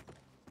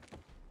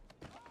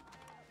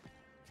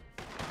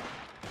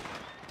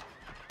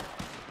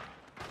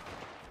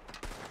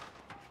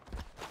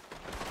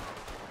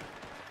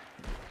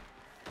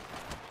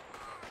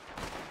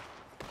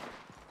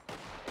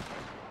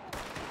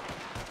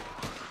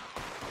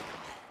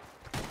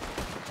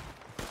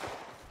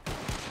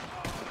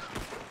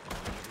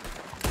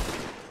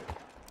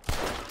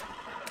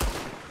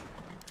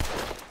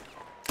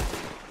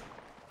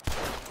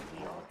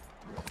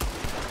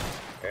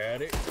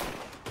 Had it.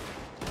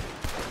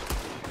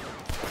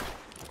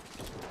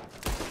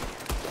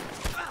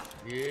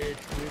 Yeah,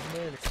 it's good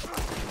money.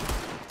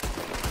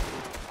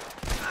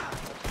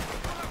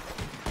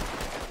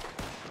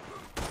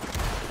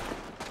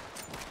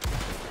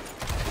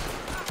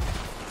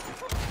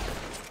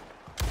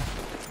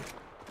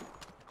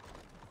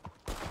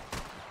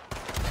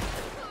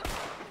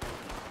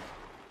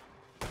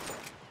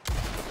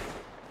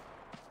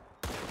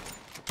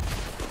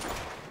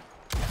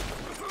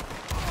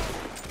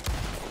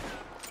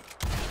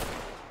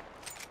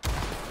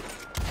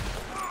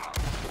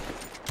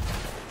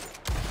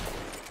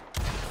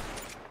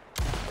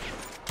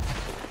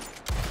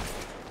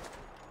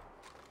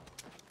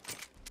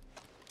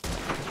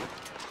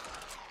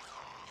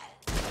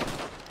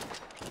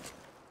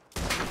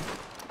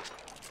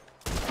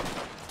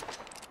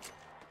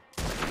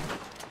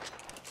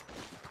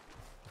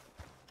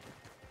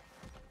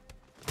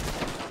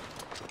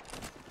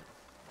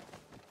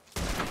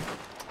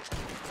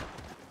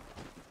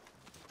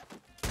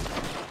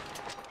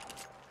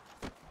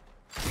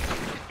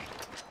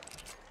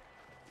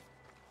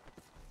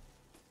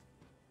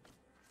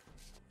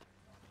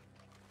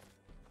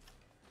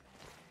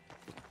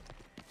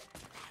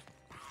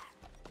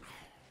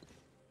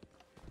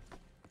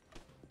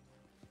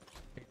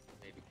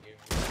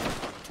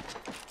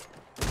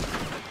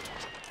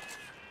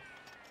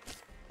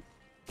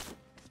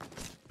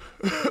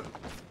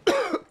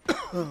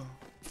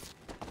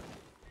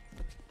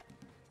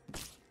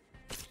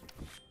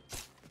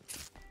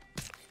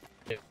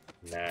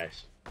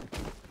 Nice.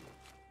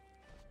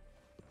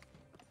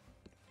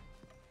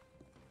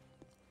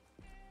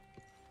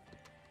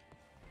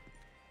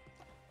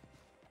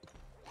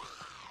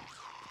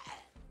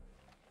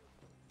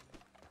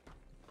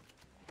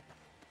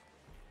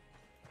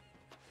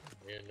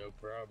 Yeah, no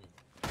problem.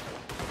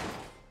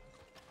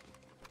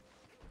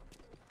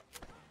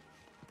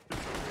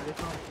 Here they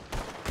come.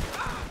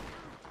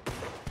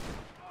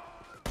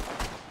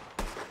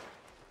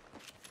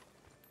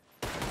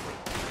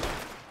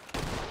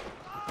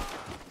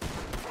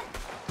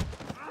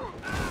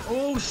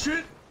 Oh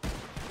shit!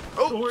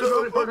 Oh, Don't worry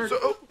about it, partner.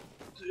 oh,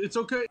 It's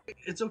okay.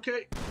 It's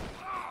okay.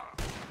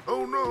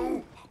 oh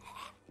no.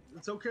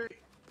 It's okay.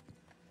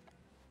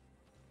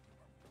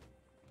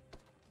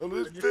 Oh,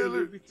 this I just fella need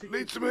to be taken-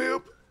 needs some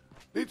help.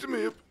 Needs some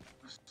help.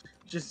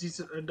 Just needs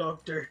a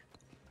doctor.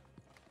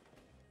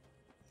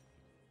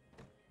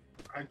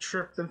 I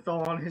tripped and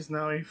fell on his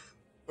knife.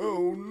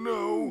 Oh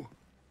no.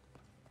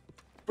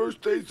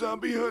 First day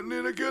zombie hunting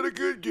and I got a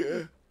good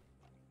guy.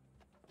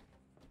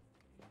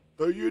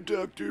 Are you a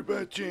doctor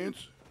by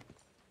chance?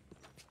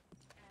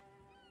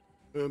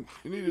 You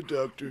need a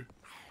doctor.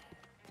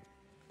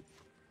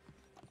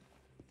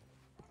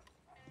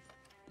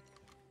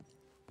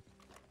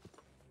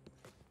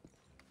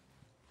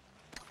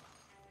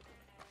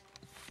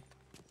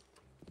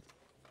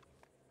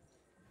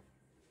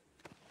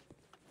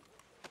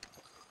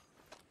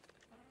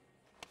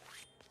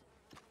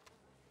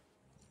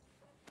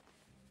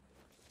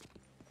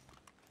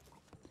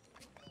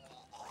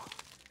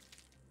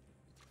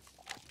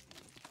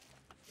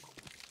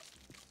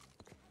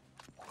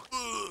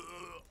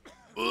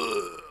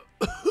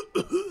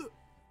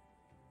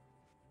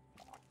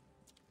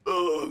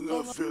 Oh, I'm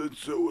not feeling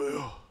so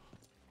well.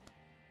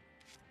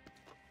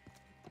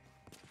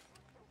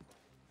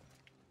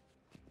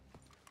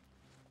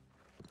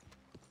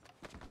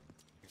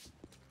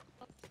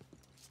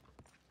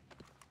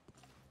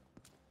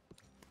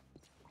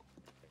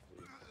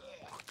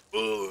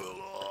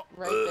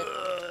 Right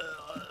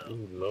there.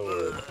 Ooh,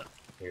 Lord.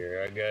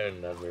 Here, I got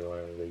another one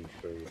of these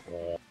for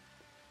you.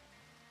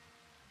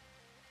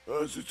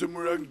 Is there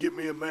somewhere I can get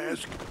me a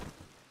mask?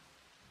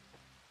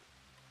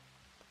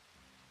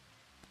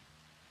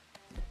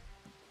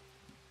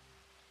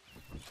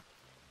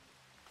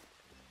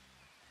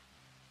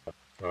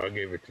 Oh, I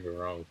gave it to the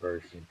wrong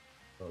person.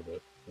 Hold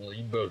up. Well,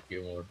 you both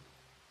get one.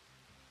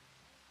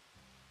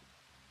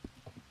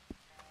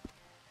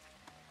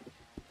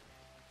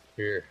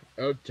 Here,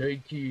 I'll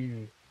take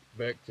you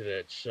back to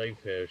that safe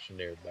house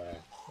nearby,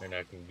 and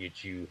I can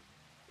get you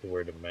to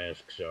where the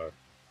masks are.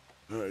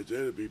 Alright,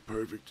 that'd be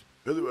perfect.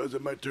 Otherwise, I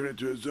might turn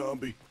into a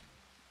zombie.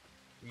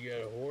 You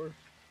got a horse?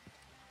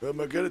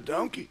 I got a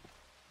donkey.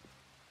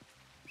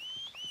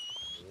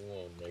 We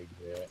won't need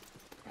that.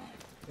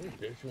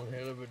 That's one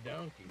hell of a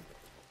donkey.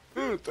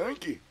 Oh,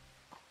 thank you.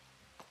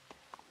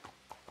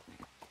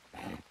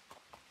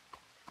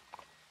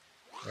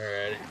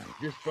 Alright,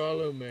 just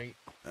follow me.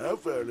 How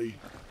fairly?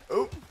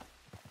 Oh.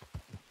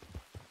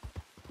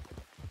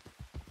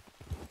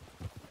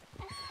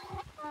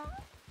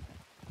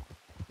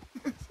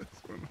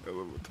 That's one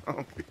hell of a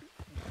donkey.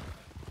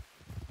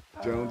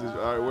 Jones is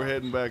alright. We're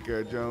heading back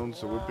there, Jones.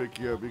 So we'll pick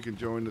you up. You can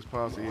join this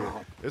posse here.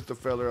 It's the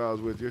fella I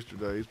was with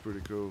yesterday. He's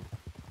pretty cool.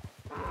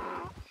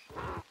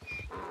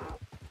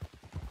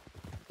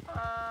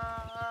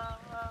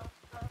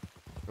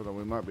 Hold on,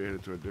 we might be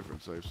headed to a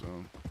different safe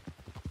zone.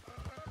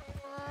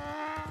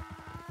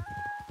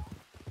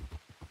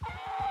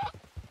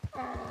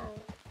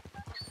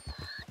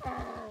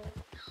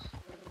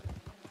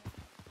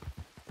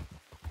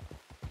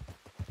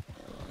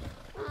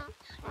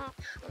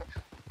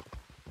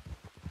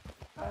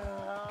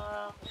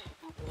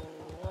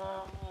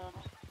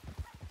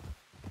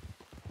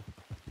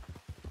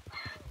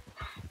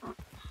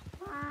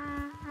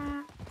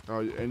 Oh,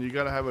 and you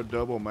gotta have a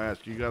double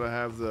mask. You gotta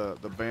have the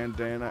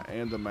bandana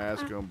and the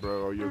mask on,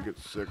 bro, or you'll get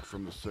sick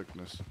from the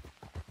sickness.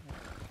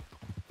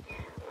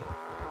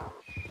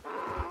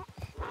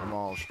 I'm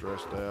all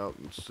stressed out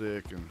and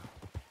sick and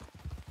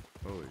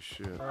holy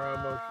shit. We're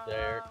almost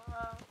there.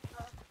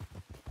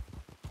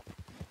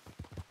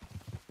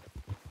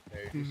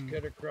 There, just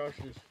cut across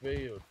this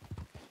field.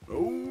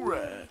 All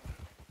right.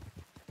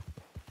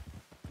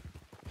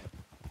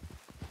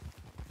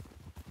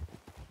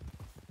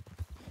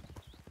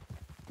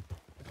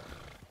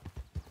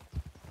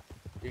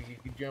 Think you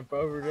can jump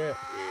over that?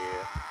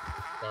 Yeah.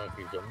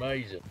 Donkey's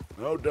amazing.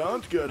 Oh,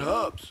 Don's got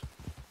hops.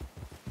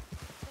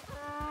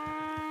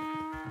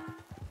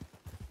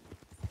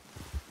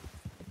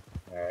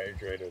 Alright,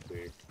 it's right up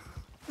here.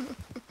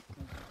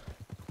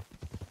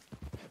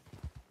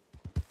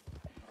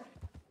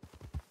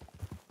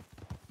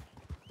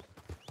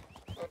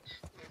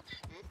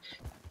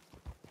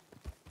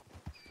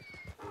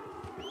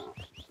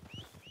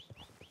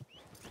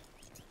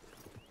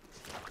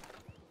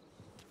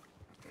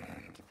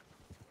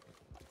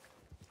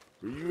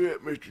 Where you at,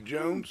 Mr.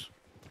 Jones?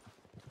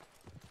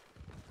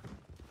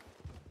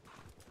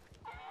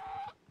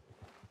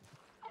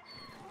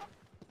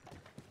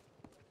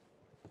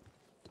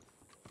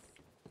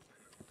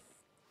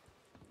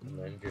 And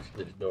then just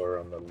this door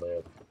on the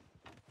left.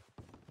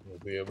 You'll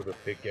be able to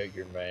pick out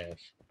your mask.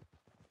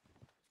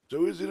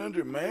 So is it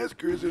under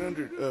mask or is it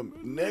under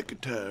neck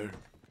attire?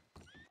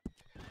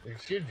 It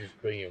should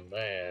just be a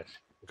mask.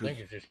 I think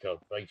it's just called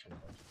face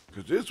mask.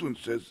 Because this one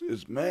says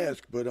it's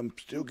mask, but I'm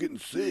still getting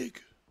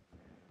sick.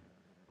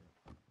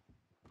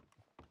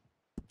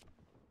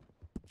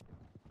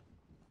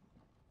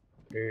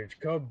 Here, it's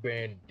called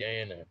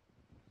bandana.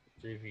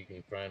 See if you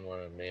can find one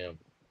of them.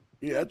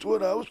 Yeah, that's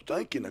what I was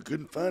thinking. I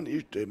couldn't find it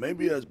yesterday.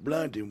 Maybe I was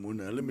blinded one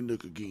night. Let me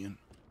look again.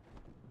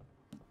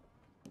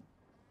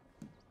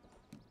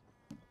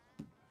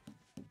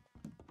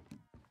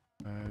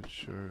 Add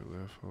shirt,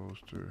 left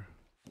holster.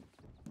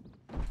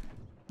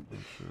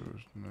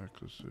 Shoes,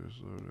 necklaces,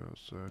 load out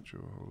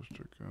satchel,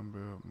 holster, gun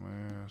belt,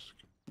 mask.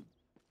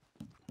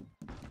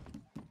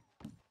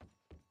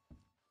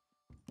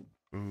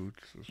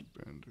 Boots,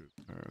 suspenders,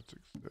 hats,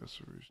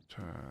 accessories,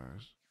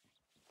 ties.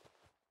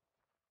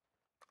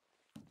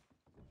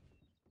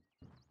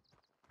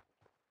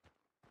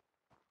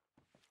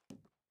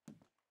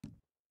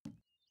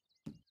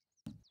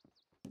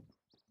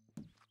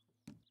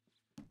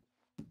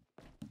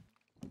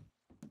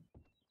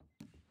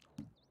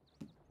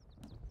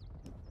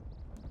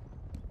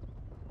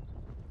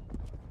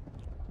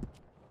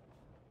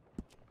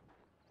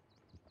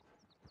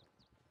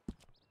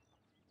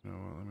 You know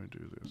what, let me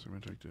do this. Let me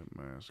take that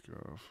mask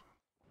off.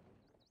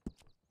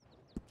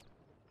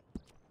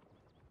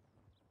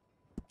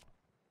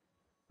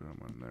 Put on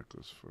my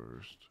necklace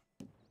first.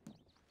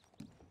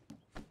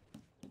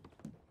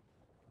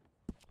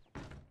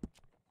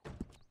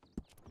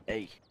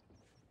 Hey,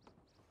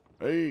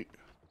 Hey,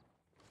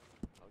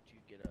 how'd you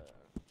get a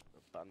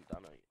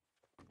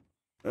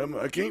bandana?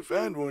 I can't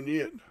find one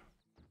yet.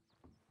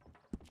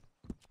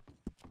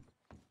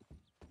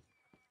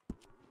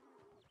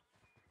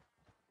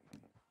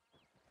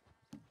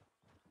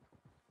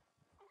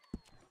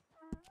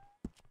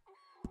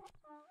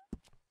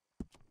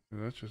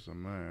 That's just a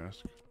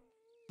mask.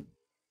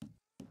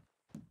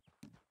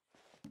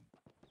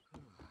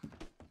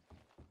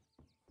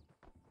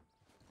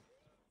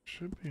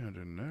 Should be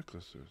under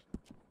necklaces.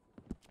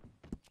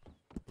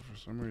 But for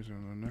some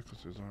reason the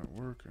necklaces aren't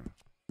working.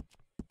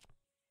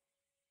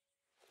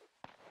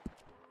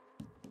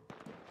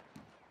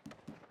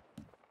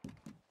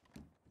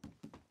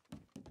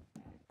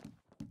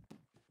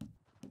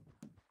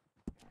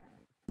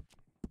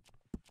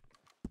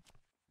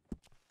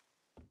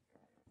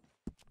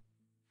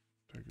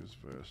 Take his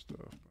vest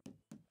off.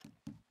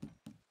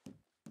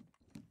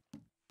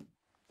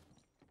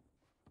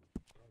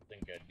 I don't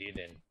think I did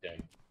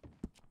anything.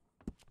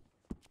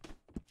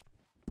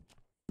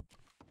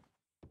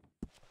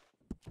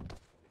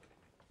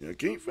 Yeah, I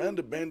can't find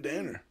a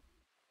bandana.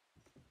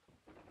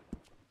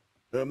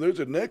 There's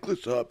a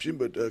necklace option,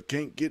 but I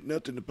can't get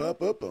nothing to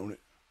pop up on it.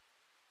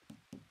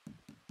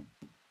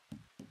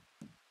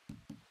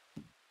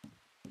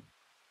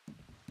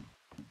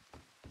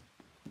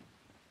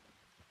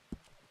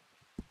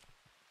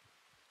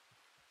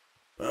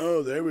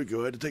 Oh, there we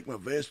go. I had to take my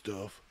vest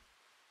off.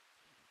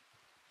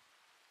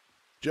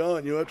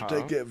 John, you have to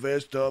take that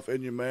vest off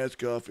and your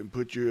mask off and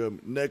put your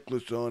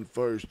necklace on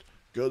first.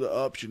 Go to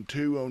option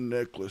 2 on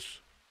necklace.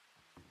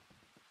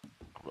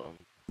 Hold on.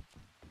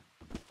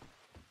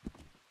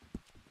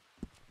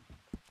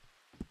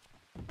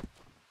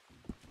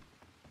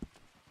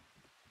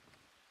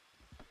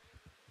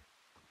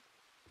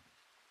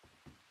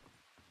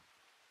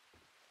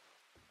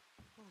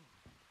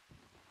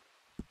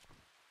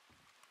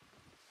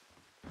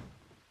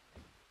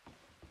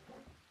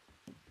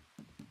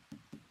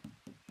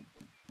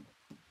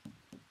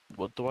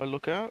 What do I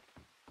look at?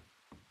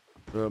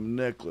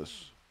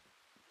 Necklace.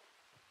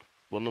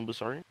 What number,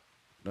 sorry?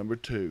 Number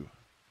 2.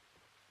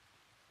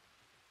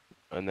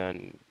 And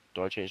then,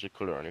 do I change the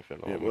color or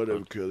anything? Yeah, Or am I whatever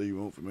good? color you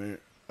want from here.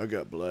 I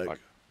got black. Like-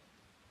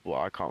 Well,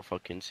 I can't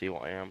fucking see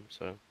what I am,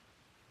 so.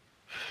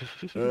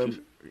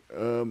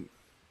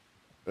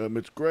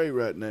 It's gray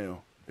right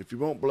now. If you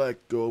want black,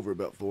 go over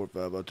about 4 or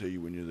 5. I'll tell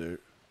you when you're there.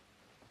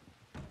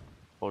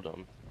 Hold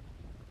on.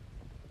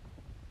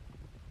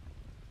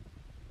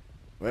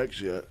 Well,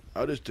 actually,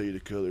 I'll just tell you the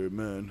color of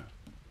mine.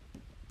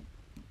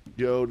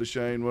 Yo,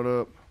 Deshane, what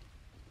up?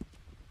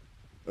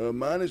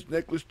 Mine is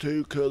necklace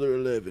 2, color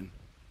 11.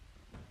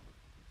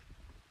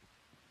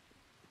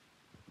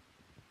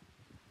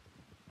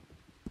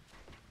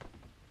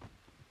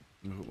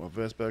 Let me put my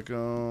vest back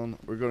on.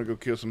 We're gonna go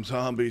kill some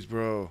zombies,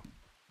 bro.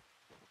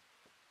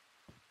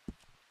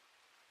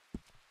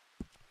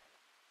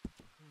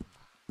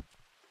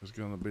 It's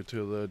gonna be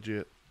too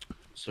legit.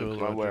 So,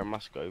 can I wear a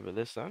mask over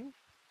this then?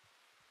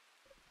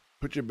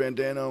 Put your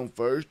bandana on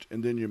first,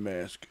 and then your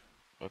mask.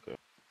 Okay.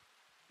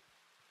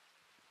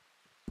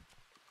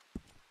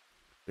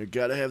 You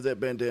gotta have that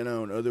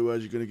bandana on,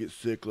 otherwise you're gonna get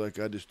sick like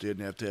I just did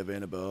and have to have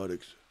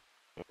antibiotics.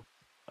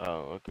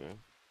 Oh, okay.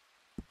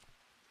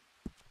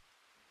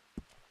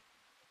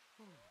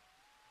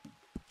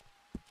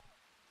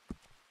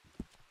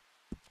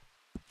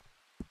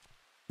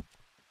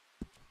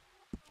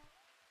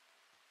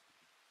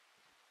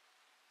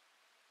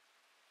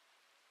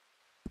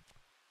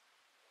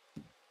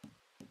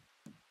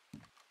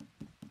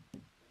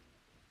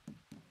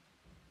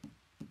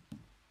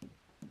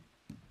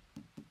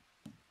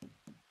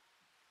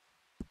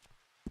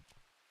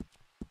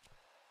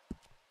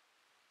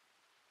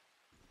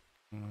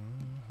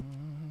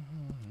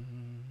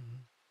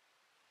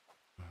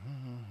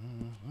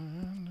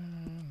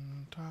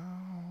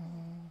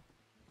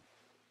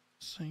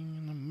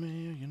 seen a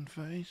million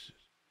faces.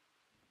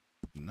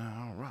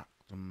 Now rock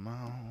them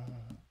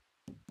all.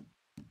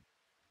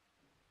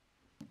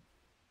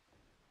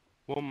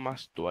 What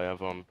mask do I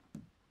have on?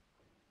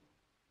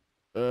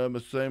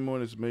 The same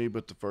one as me,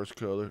 but the first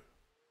color.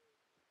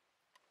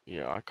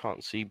 Yeah, I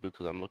can't see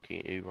because I'm looking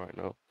at you right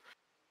now.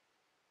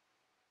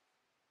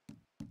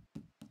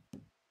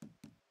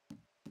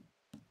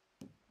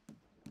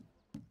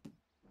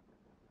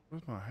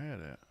 Where's my hat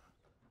at?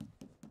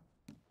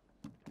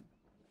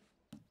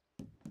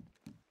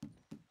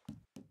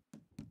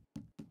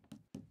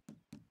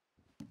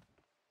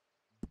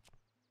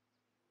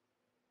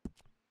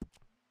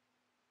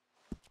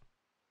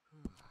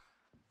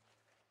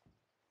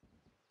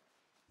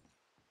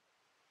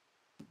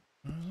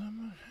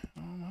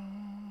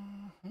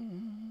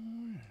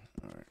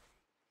 Alright.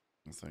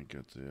 I think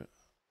that's it.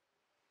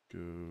 Go.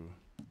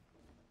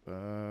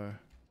 Buy.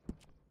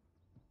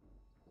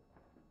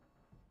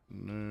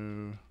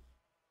 No.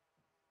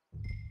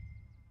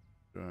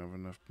 Don't have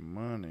enough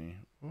money.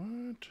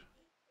 What?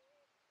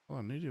 All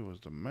I needed was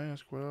the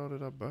mask. What all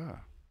did I buy?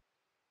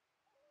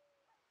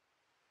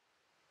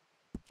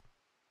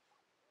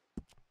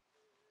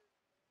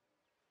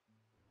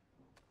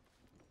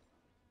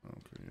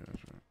 Okay, yeah,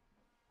 that's right.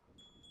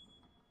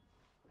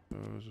 So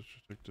let's just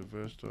take the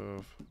vest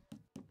off.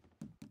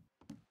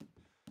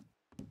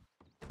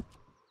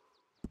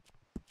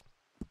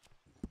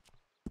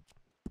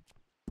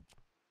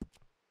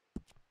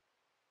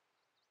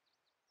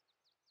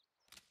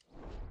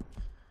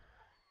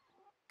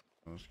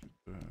 Let's get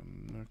that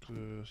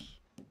necklace.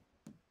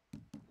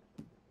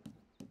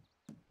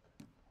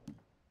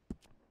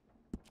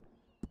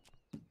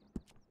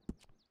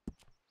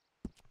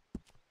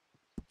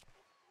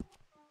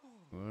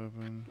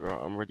 $11.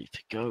 Right, I'm ready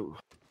to go.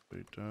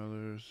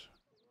 $8.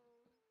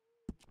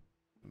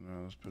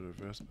 Now let's put a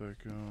vest back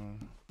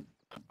on.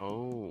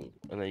 Oh,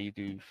 and then you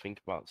do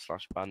think about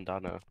slash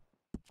bandana.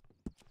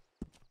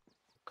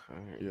 Okay.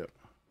 Yep.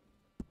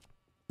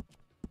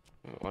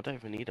 Oh, I don't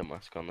even need a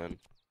mask on then.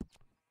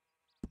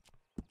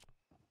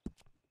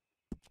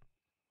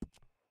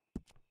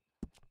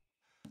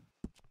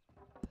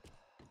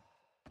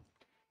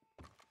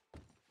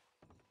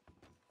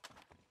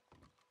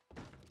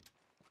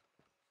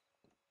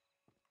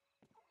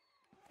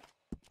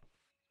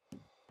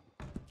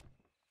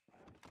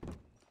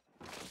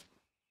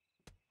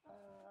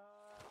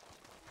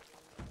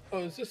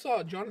 Oh, is this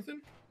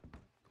Jonathan?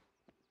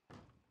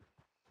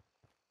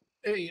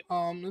 Hey,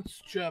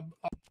 it's Jeb.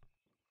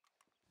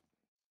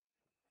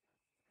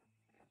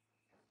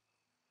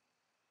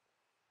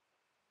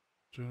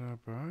 Did I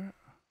buy it?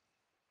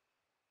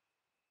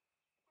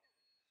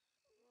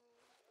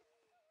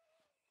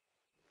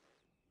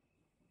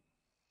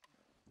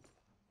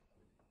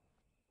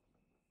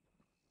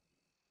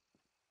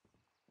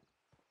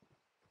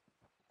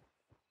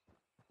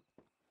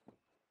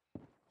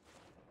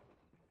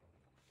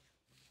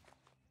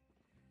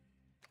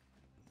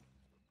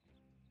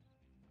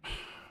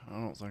 I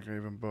don't think I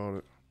even bought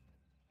it.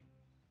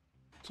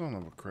 Son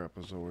of a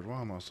crapazord, why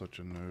am I such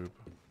a noob?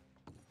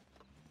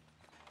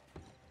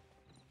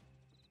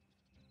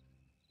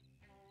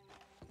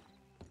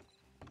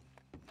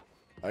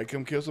 Hey,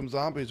 come kill some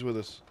zombies with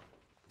us.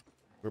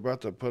 We're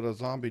about to put a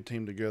zombie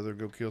team together and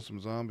go kill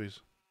some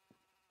zombies.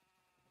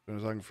 As soon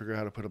as I can figure out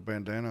how to put a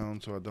bandana on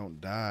so I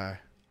don't die.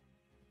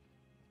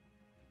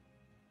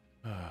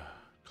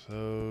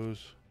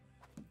 Close.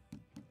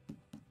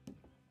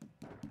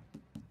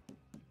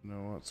 You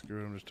know what?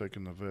 Screw it. I'm just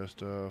taking the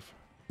vest off.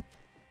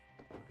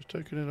 Just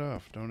taking it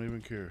off. Don't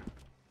even care.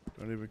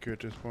 Don't even care at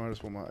this point. I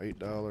just want my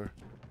 $8.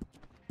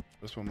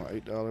 Just want my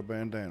 $8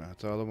 bandana.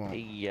 That's all I want.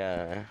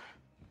 Hey,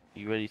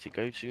 you ready to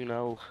go soon,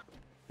 Al?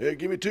 Yeah,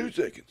 give me 2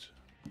 seconds.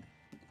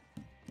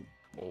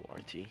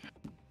 Alrighty.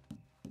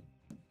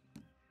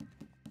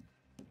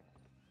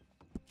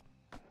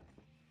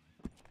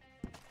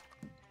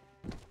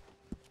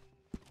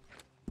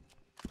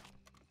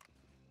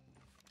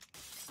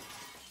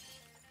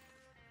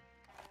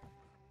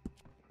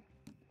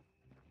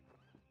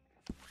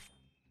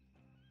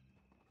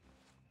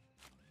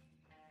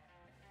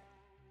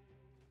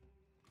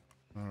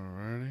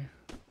 Alrighty.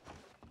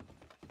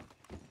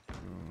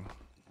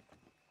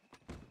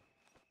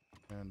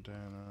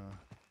 Bandana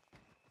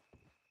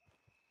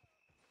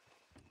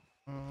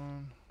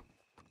on.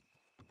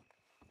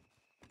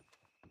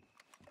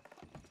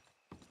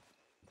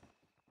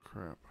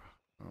 Crap.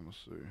 I'm gonna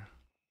see.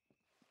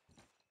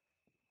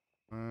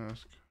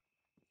 Mask.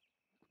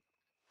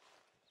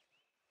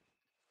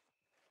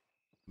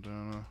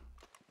 Bandana.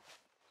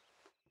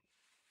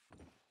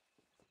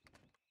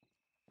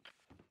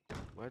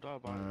 Where do I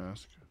buy it?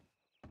 Mask.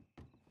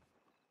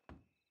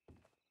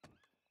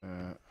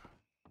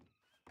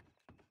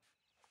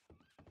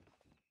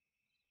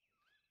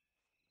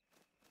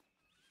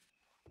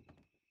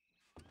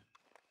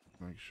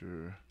 Make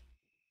sure.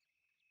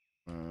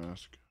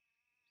 Mask.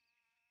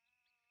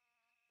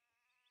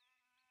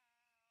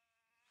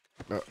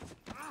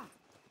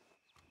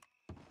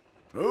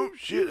 Oh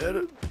shit, had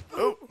it.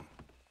 Oh,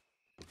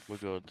 We're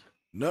good.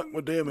 knocked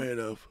my damn head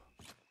off.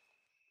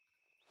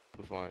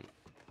 fine.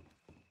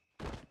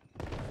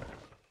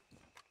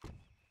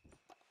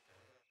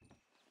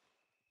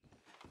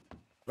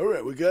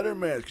 Alright, we got our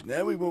masks.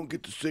 Now we won't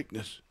get the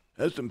sickness.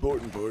 That's the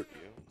important part.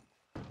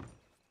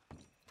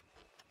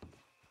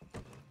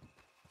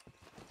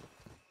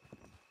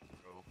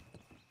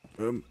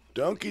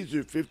 Donkeys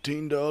are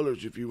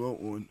 $15 if you want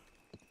one.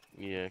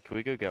 Yeah, can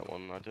we go get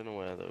one? I don't know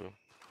where though.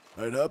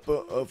 Alright, hop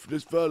off.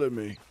 Just follow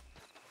me.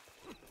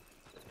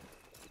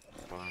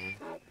 Fine.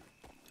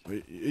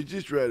 It's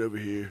just right over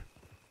here.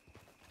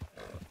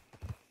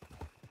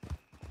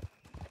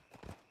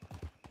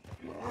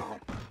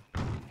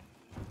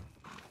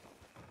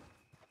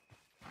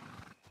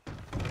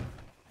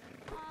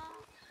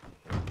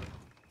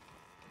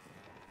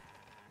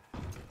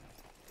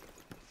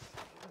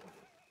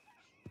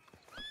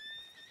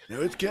 Now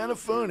it's kind of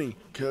funny,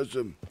 cause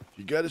you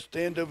gotta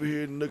stand over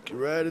here and look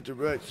right at the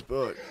right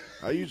spot.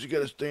 I usually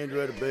gotta stand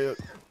right about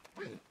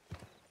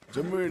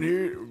somewhere in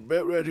here,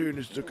 about right here, and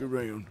just look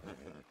around.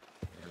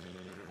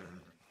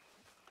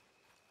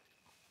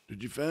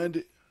 Did you find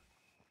it?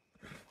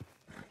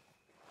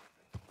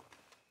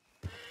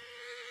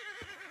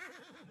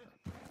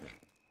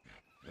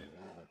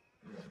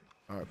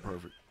 All right,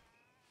 perfect.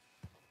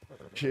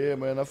 Yeah,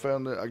 man, I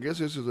found that. I guess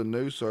this is a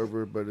new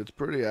server, but it's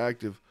pretty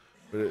active.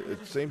 But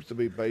it seems to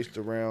be based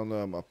around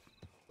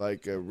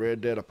like a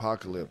Red Dead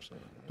Apocalypse.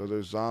 So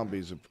there's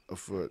zombies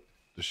afoot.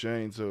 The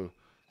Shane, so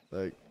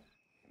like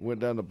went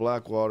down to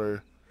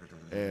Blackwater,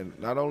 and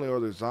not only are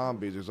there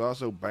zombies, there's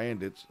also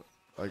bandits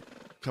like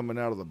coming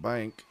out of the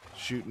bank,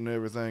 shooting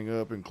everything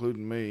up,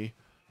 including me,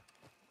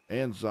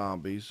 and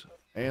zombies.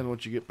 And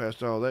once you get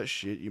past all that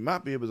shit, you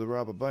might be able to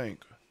rob a bank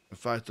and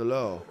fight the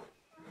law.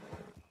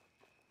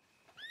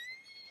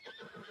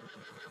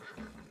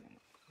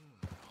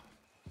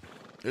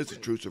 It's a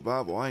true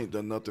survival. I ain't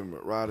done nothing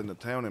but ride into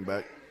town and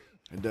back,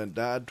 and done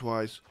died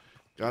twice,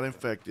 got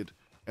infected,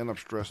 and I'm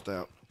stressed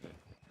out.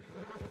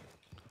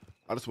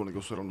 I just want to go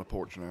sit on the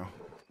porch now.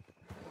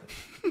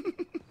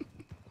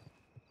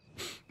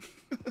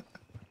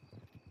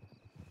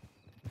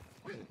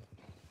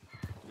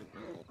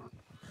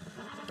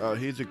 Oh,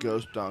 he's a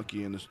ghost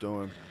donkey in the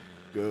storm.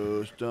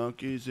 Ghost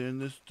donkeys in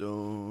the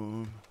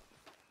storm.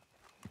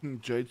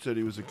 Jade said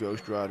he was a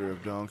ghost rider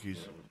of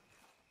donkeys.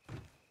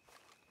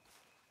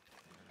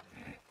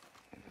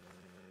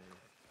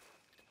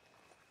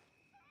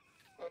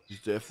 He's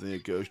definitely a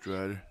ghost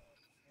rider.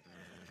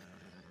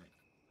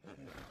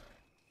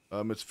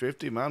 It's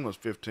 50. Mine was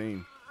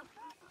 15.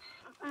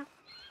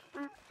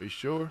 Be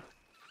sure.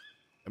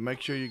 And make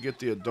sure you get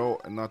the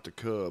adult and not the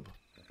cub.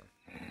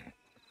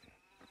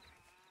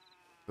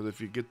 Because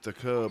if you get the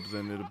cub,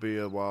 then it'll be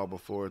a while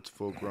before it's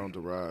full grown to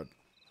ride.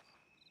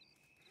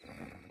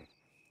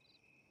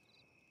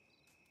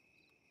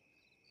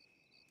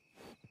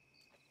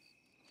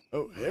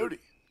 Oh, howdy.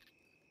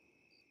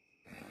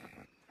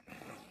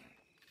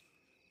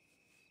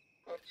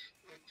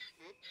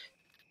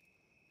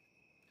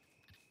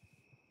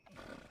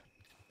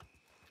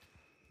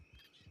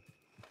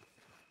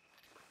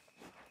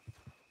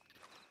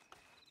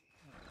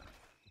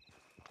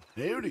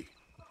 Howdy.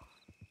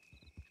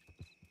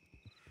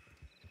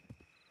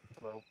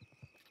 Hello.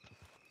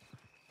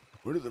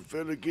 Where did the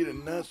fella get a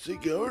nice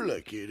cigar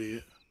like it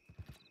is?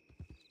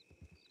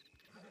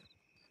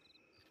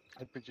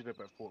 I picked it up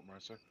at Fort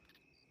Mercer.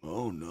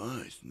 Oh,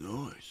 nice,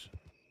 nice.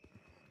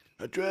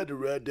 I tried to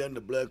ride down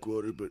to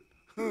Blackwater, but,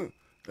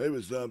 there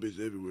was zombies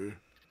everywhere.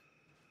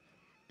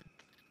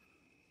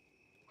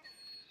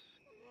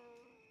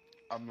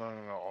 I'm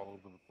running all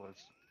over the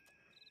place.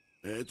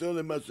 It's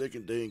only my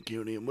second day in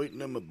county. I'm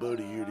waiting on my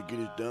buddy here to get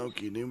his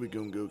donkey, and then we're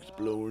gonna go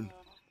exploring.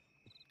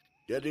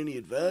 Got any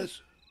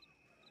advice?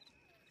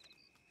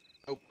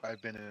 Oh,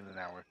 I've been in an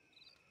hour.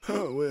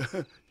 Oh, well,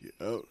 yeah,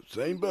 oh,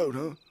 same boat,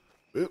 huh?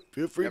 Well,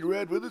 feel free to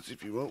ride with us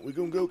if you want. We're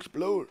gonna go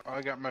explore. Oh,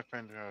 I got my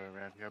friend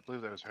around here. I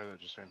believe that was her that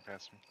just ran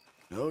past me.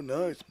 Oh,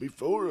 nice. Be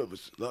four of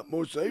us. A lot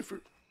more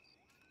safer.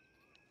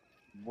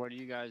 What are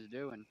you guys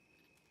doing?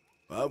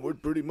 Well, we're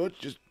pretty much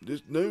just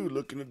new,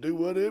 looking to do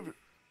whatever.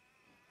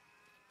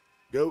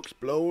 Go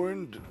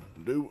exploring,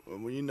 do,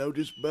 you know,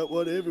 just about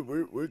whatever.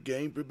 We're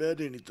game for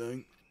about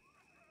anything.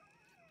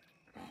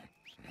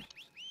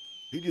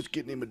 He just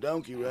getting him a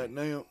donkey right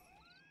now.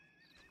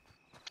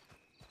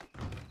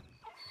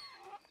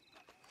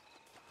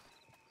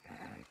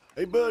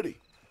 Hey, buddy.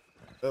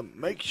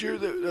 Make sure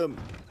that,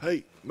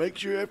 hey, make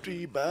sure after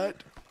you buy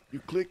it, you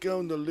click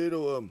on the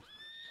little,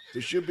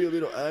 there should be a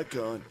little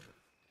icon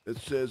that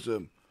says,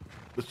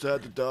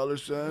 beside the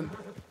 $sign,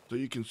 so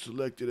you can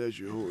select it as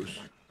your horse.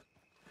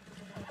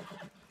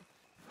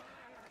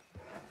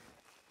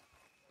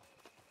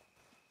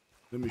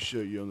 Let me show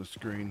you on the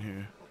screen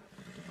here.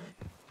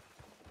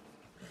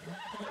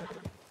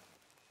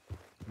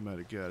 I might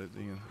have got it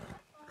then.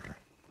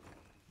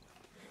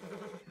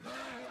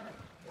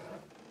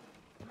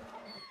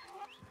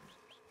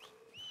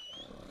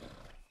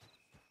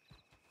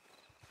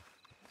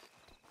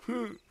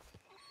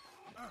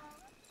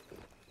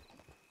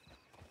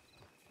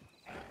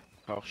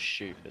 How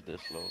stupid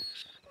this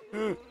looks.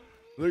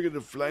 Look at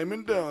the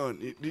flaming dawn.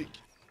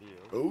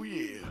 Oh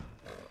yeah.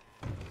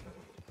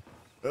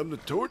 The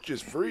torch is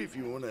free if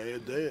you want to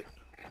add that.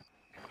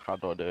 How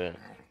do I do it?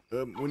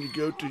 When you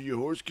go to your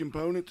horse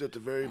components at the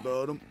very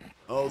bottom,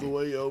 all the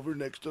way over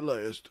next to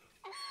last.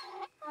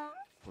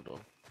 Hold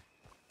on.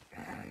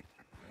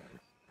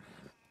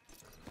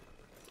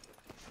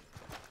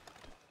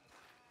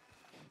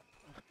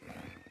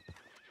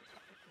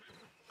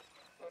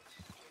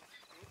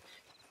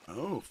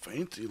 Oh,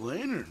 fancy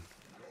lantern.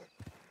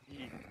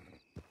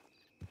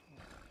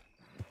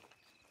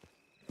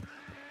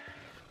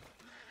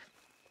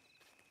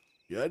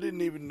 Yeah, I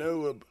didn't even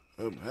know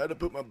how to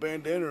put my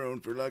bandana on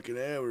for like an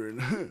hour,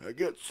 and I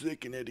got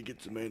sick and had to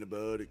get some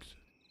antibiotics.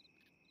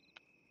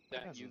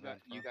 You guys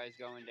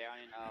going down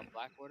in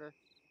Blackwater?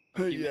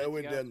 Yeah, I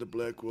went down to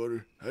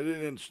Blackwater. I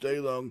didn't stay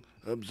long.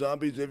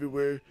 Zombies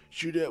everywhere,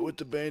 shootout with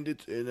the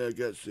bandits, and I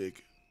got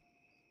sick.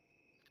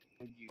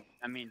 Did you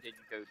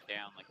go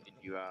down? Like, did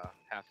you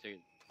have to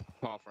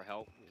call for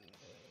help?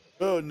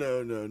 Oh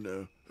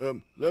no.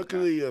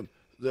 Luckily, I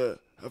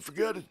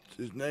forgot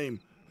his name.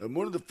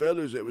 One of the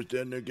fellas that was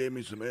down there gave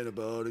me some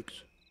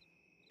antibiotics.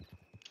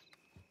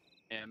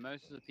 Yeah,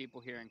 most of the people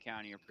here in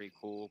county are pretty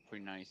cool,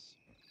 pretty nice.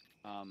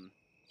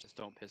 Just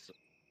don't piss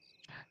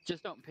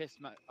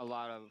a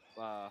lot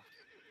of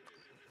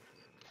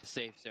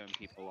safe zone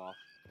people off.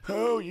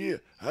 Oh yeah,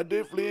 I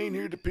definitely ain't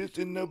here to piss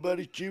in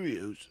nobody's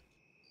Cheerios.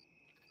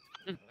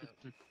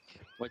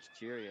 What's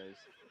Cheerios?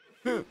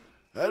 I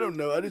don't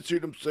know. I just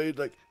heard them say it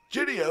like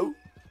Cheerio.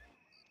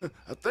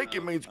 I think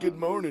it means good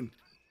morning.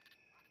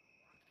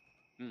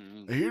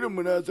 I heard them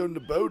when I was on the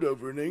boat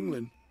over in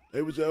England.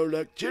 They was all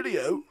like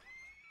Cheerio.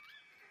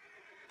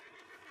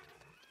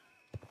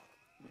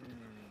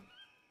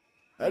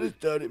 I just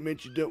thought it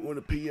meant you don't want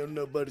to pee on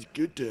nobody's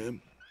good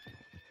time.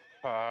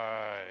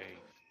 Hi.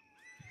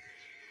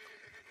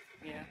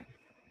 Yeah.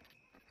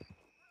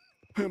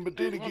 But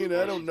then again,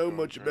 I don't know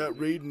much about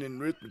reading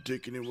and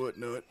arithmetic and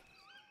whatnot.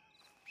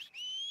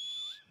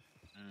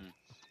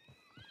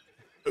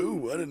 Ooh,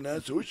 what a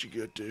nice horse you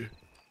got there.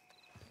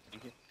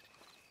 Thank you.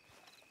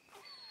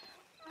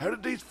 How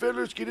did these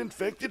fellers get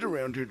infected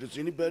around here? Does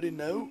anybody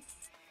know?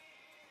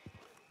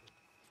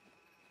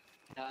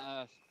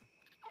 To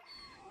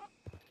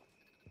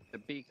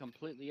be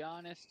completely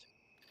honest,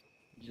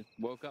 just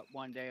woke up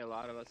one day. A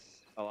lot of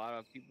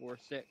people were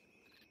sick.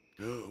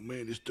 Oh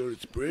man, it started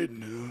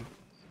spreading, huh?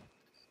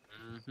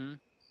 Mm-hmm.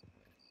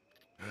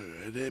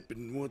 It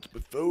happened once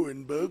before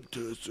in Bug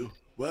Tussle.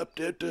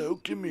 Wiped out the whole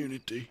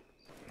community.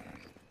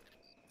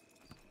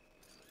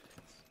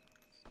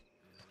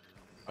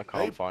 I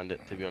can't find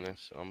it, to be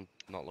honest. I'm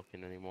not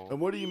looking anymore.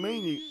 And what do you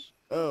mean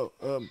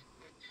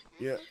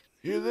yeah.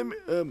 Here, let me,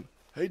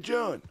 hey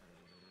John.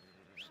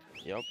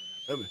 Yep.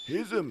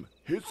 Here's some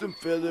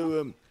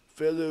fellow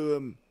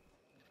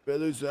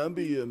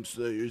zombie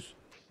slayers.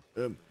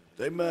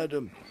 They might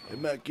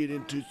get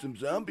into some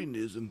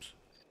zombie-nisms.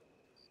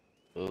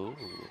 Ooh.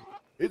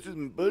 This is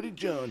my buddy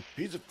John.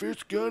 He's the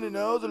fierce gun in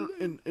all the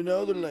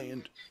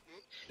land.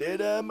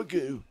 Dead-eye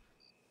Magoo.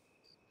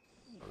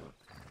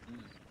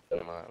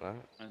 Don't like that.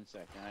 1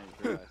 second, I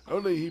just realized.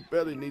 Only he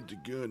probably needs a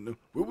gun, though.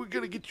 Well, we're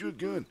gonna get you a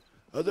gun.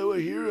 Although I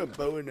hear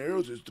bow and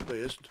arrows is the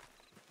best.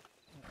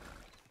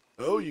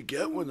 Oh, you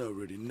got one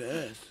already.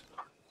 Nice.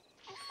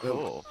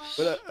 Cool.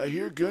 But I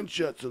hear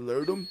gunshots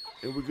alert them,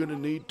 and we're gonna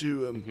need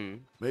to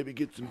maybe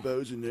get some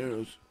bows and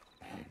arrows.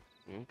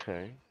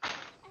 Okay.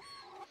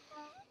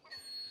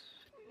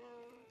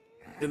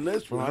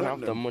 Unless we're Well, I don't have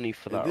hunting the them, money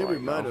for that and then we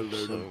right might now, alert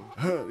so... them.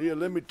 Huh, yeah,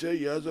 let me tell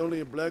you, I was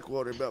only in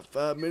Blackwater about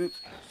 5 minutes,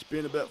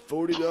 spent about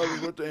 $40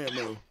 worth of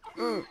ammo.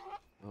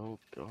 Oh,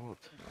 God.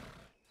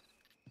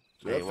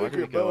 So Hey, I why don't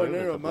figure we go bow and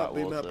over arrow to might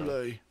be my Blackwater?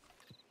 play.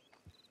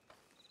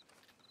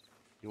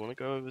 You want to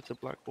go over to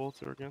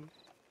Blackwater again?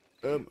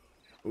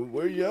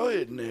 Where y'all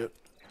heading at?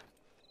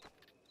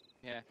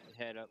 We have to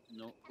head up.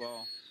 No,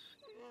 well,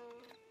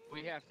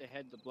 we have to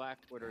head to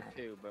Blackwater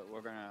too, but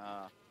we're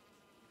gonna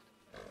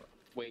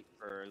wait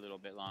for a little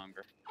bit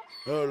longer.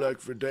 Oh, like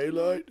for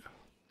daylight?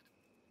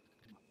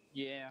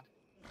 Yeah.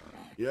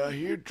 Yeah, I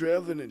hear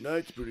traveling at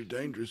night's pretty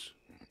dangerous.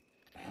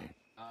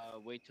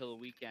 Wait till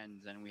the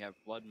weekends and we have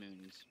blood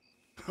moons.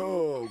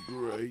 Oh,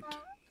 great.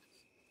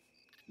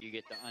 You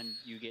get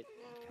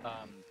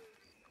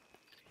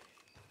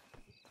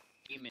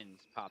demons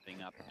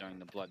popping up during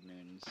the blood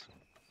moons.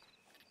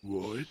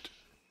 What?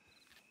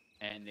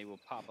 And they will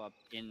pop up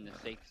in the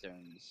safe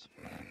zones.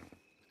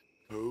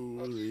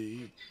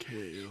 Holy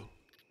cow.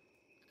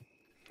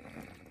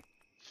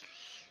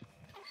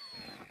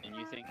 And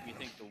you think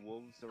the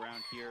wolves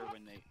around here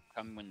when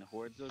the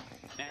hordes are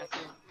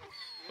massive?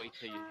 Wait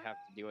till you have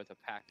to deal with a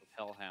pack of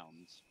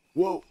hellhounds.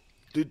 Whoa,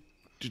 did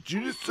you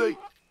just say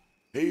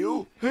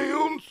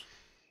hellhounds?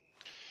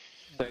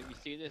 So you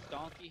see this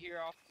donkey here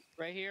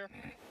right here?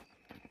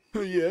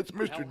 Oh yeah, it's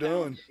Mr.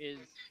 Don.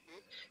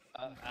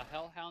 A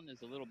hellhound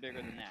is a little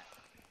bigger than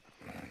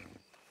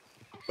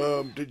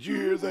that. Did you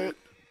hear that?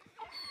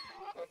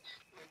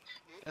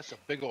 That's a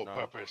big old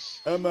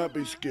purpose. I might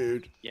be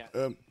scared. Yeah.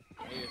 There's some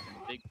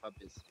big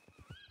puppies.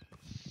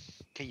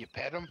 Can you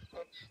pet them?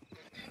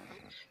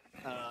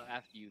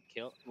 After you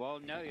kill, well,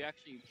 no,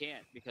 you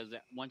can't because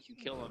once you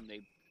kill them,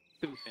 they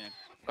poof in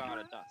a cloud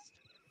of dust.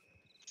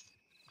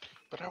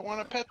 But I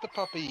want to pet the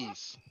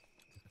puppies.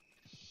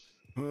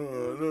 Oh, I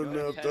You don't wanna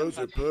know if pet a those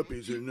are puppy?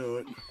 puppies or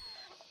not.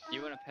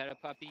 You want to pet a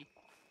puppy?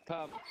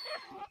 Pup.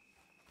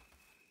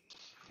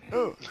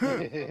 Oh, huh,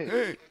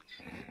 hey,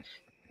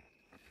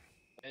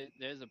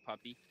 There's a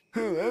puppy.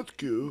 huh, that's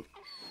cool.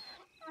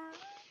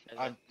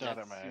 I thought I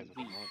That's might have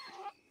Susie.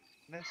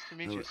 Nice to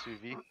meet you,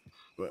 Suvi.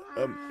 But,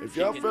 if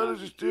y'all Chicken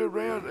fellas are still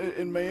around,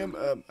 and ma'am,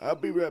 I'll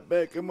be right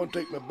back. I'm gonna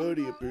take my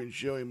buddy up here and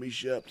show him his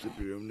shops up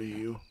here on the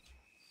hill.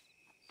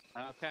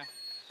 Okay.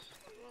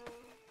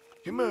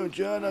 Come on,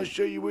 John, I'll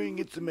show you where you can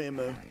get some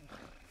ammo.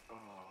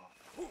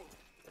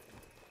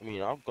 I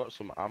mean, I've got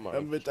some ammo.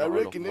 But just I not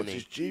enough reckon this money.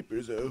 is cheaper,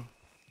 though.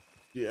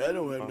 Yeah, I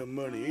don't have no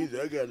money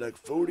either. I got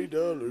like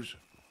 $40.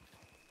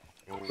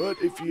 But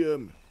if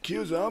you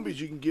kill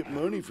zombies, you can get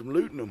money from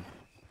looting them.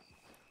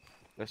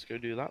 Let's go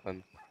do that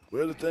then.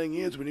 Well, the thing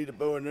is, we need a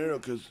bow and arrow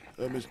because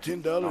it's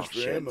 $10 for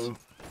shit. ammo.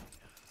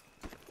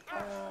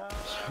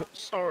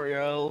 Sorry,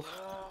 Earl.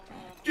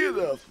 Get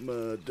off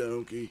my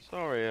donkey.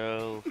 Sorry,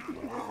 Earl.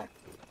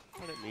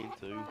 I didn't mean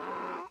to.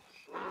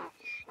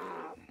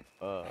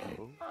 Oh.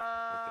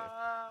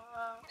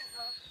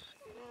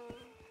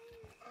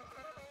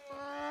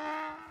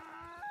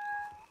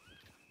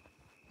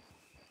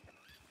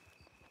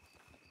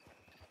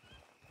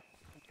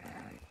 Okay.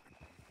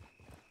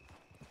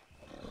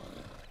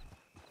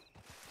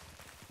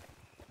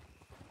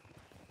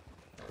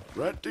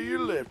 Right to your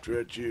left,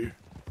 right here.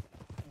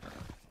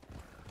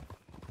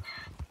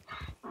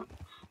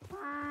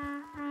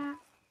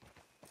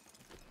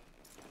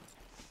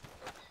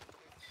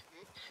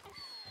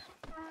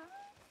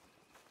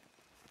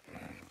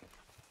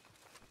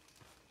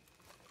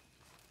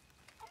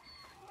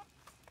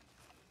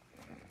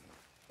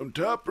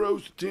 Top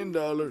row's to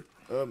 $10.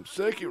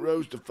 Second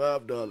row's to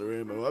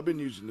 $5 ammo. I've been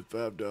using the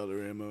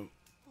 $5 ammo.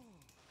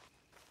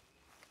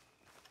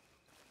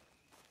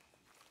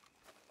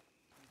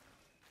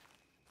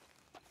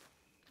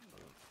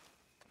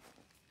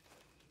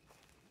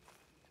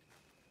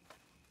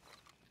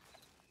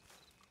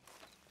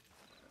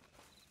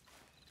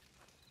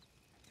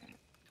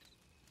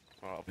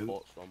 Oh, I've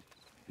bought some.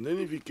 And then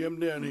if you come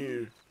down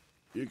here,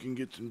 you can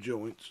get some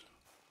joints.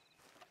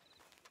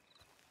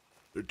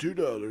 They're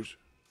 $2.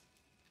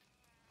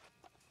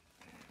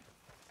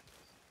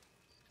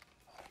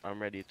 I'm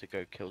ready to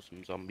go kill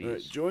some zombies. All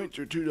right, joints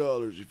are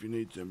 $2 if you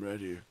need some right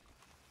here.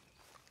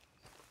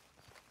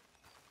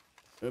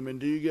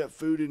 Do you got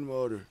food and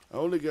water? I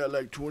only got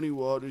like 20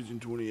 waters and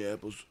 20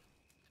 apples.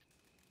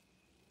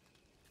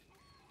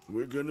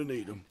 We're gonna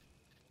need them.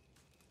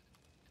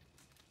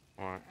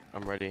 Alright,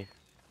 I'm ready.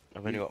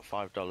 I've only got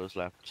 $5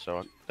 left, so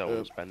I don't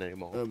want to spend any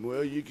more.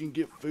 Well, you can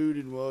get food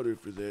and water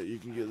for that. You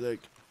can get like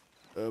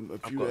a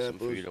I've few got apples. some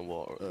food and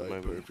water at the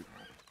moment. Perfect.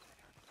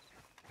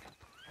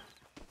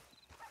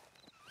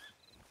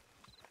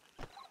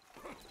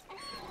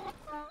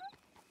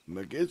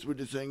 I guess we'll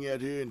just hang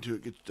out here until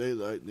it gets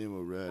daylight and then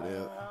we'll ride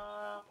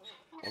out.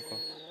 Okay.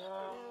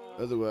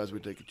 Otherwise, we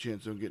take a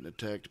chance on getting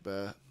attacked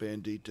by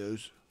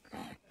banditos.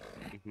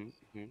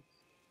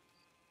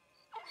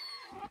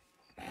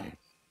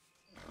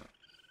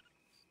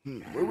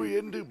 Where we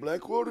heading to?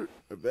 Blackwater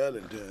or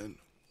Valentine?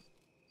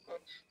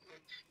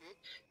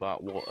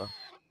 Blackwater.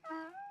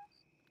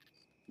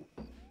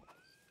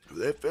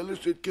 That fella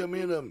should come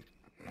in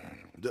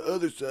the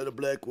other side of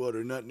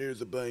Blackwater, not near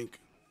the bank.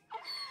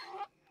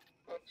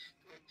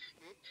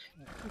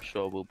 I'm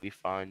sure we'll be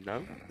fine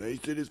now. He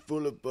said it's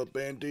full of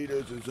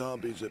banditos and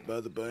zombies up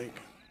by the bank.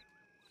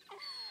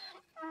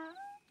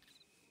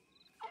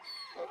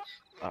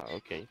 Ah,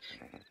 okay.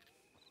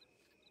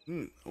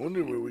 I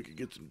wonder where we could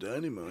get some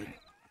dynamite.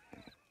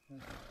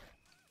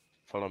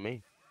 Follow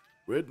me.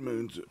 Red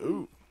Moon's,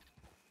 ooh.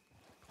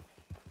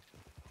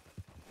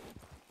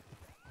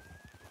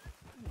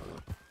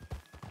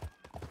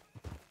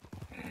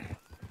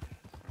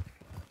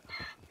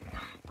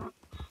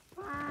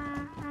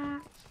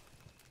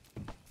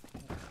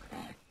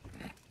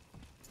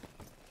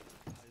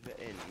 Either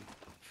in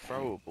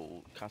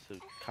throwable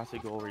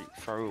category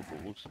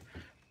throwables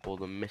or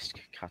the misc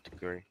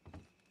category.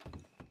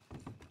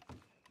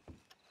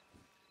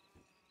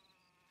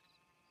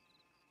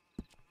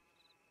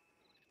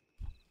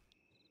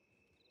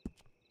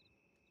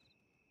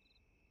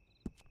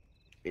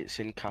 It's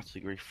in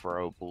category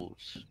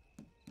throwables.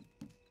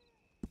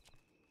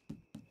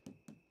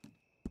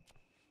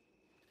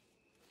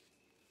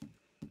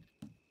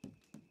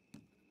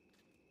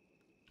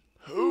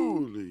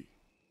 Holy.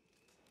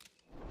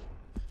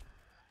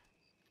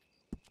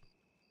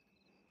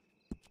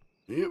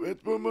 Yep,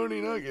 that's more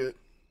money than I get.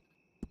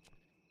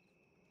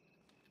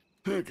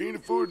 I can't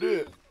afford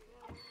that.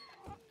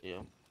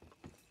 Yeah.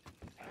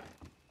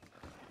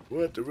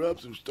 We'll have to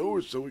rob some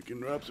stores so we can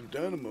rob some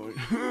dynamite.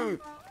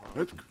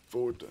 That's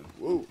forward time.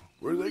 Whoa,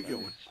 where are they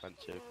going?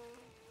 Expensive.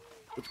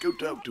 Let's go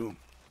talk to them.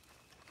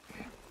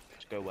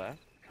 Let's go where?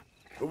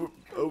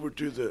 Over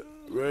to the,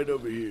 right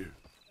over here.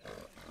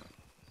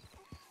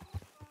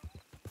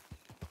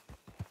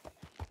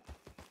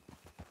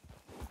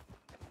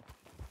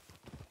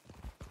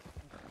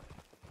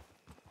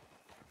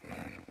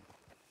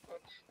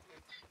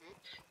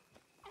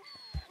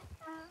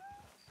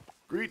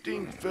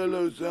 Greetings,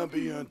 fellow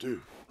zombie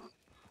hunter.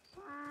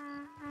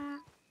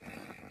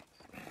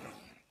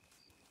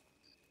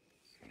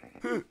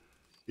 Huh,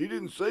 he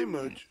didn't say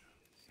much.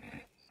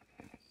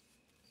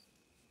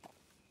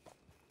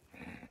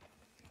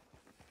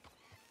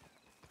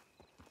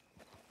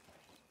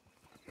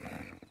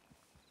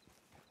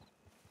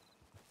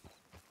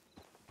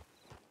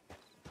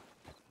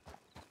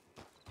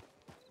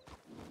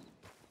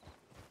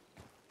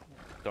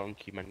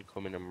 Donkey men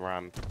coming and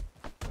ran.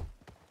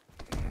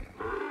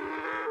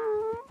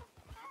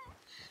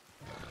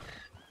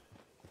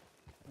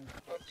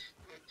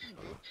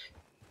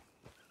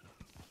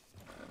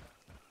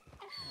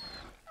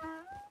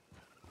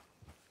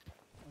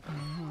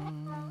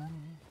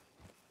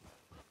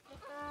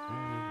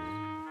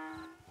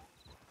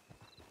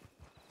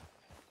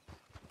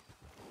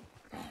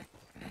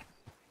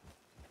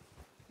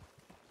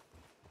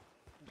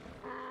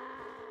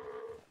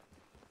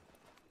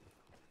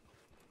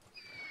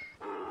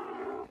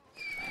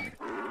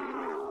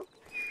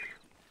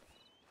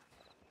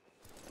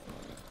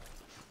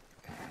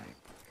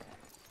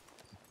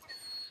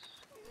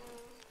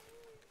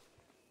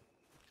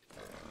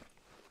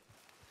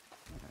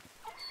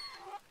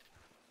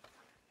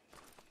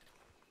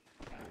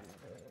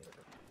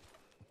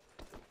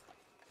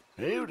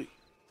 Howdy.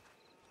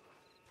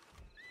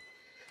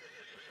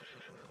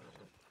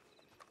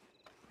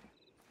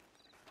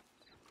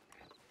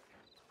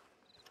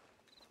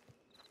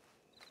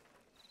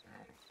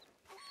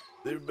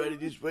 Everybody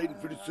just waiting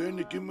for the sun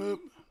to come up?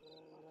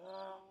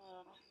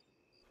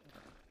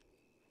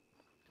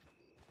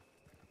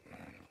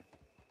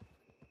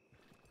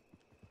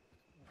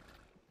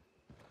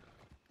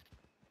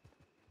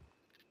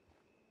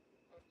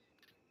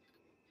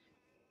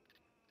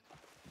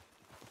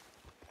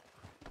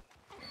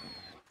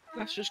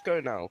 Let's just go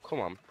now. Come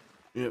on.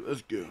 Yeah,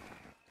 let's go.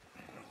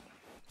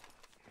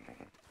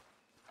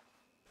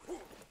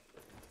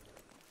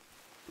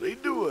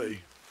 Lead the way.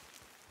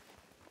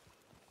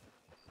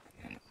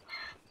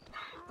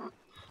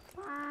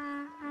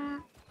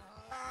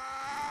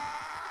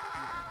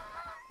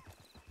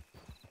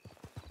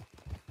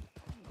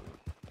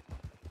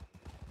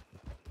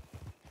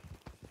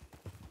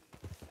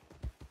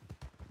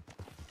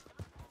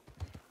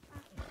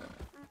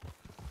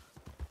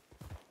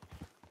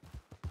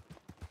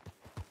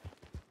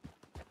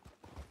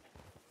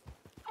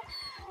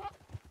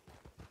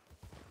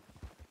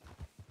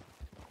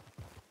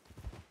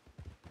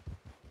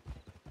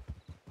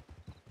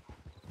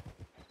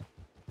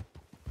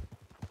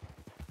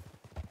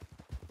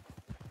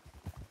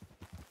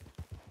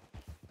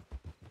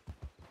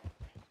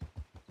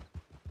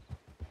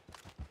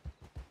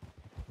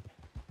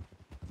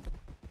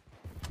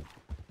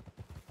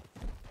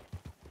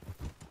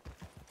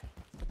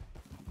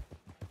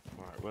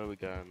 Alright, where are we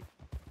going?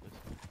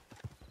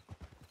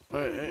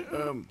 Hey,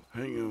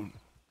 hang on.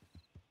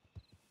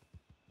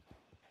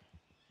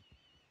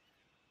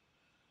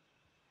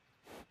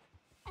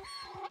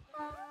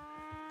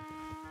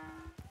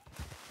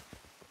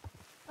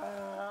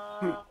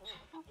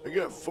 I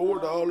got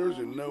 $4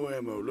 and no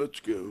ammo. Let's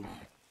go.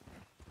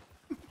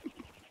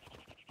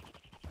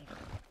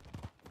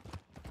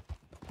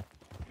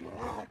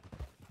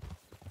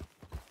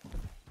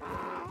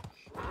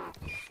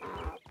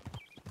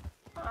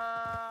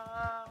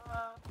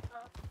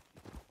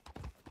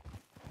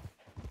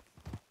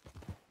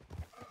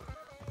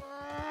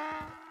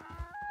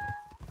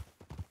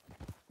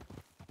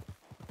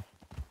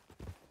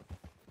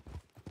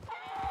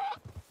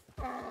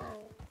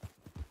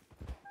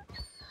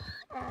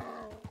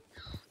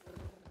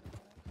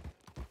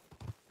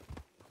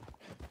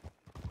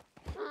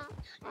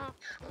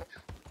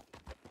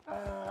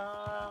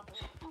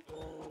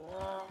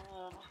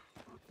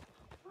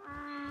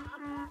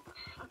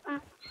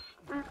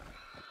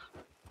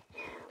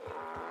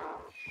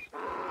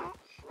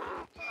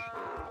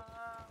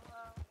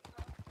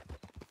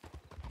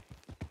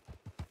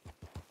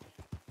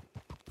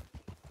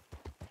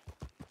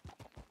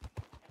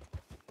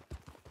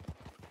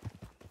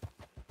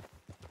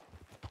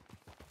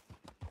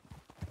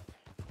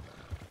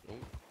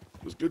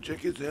 Let's go check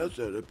his house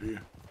out up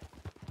here.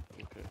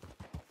 Okay.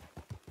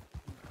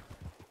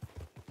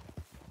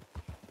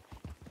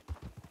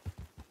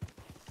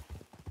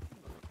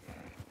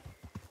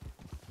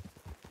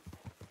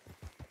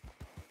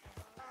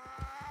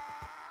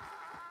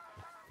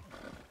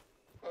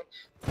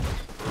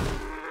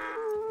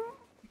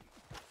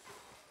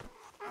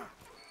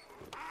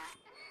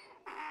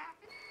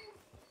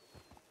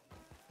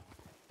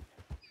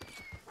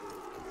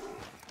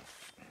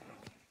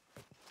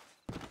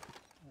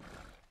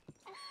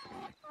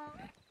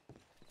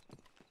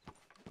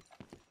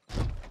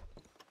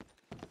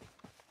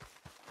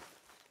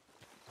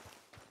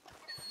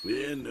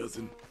 Yeah,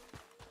 nothing.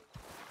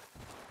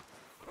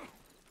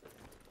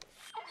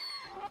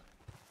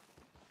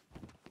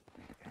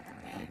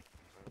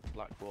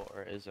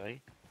 Blackwater it is, eh?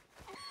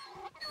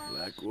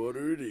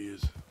 Blackwater it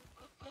is.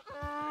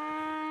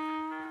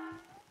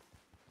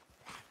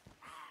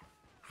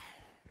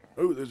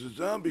 Oh, there's a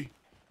zombie.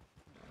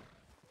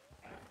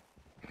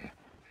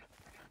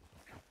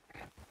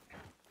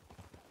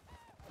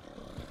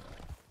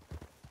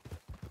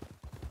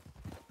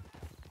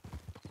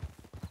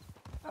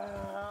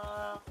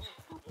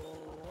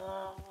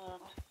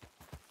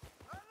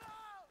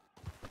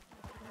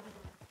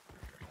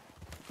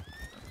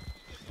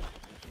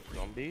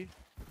 zombie.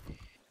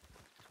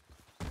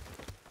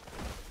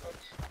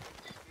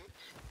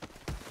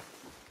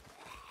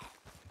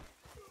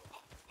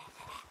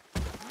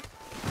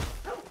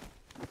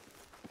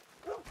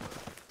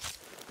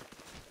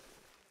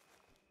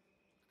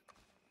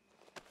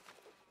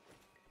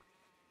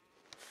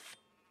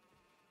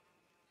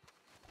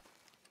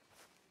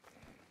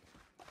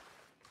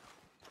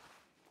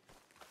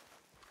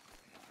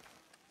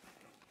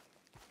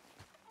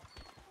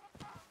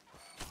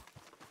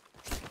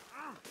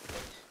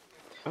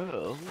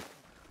 Oh,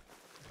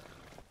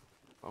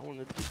 I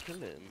wanted to kill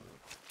him.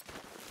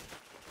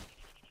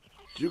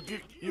 You'll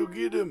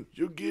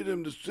get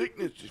him the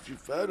sickness if you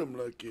fight him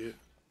like that.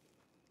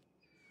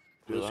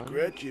 They'll Will I?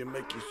 scratch you and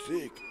make you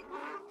sick.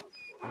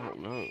 I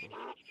don't know.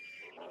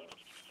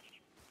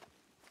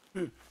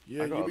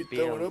 Yeah, I you gotta be be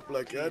throwing on- up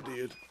like I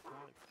did.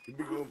 You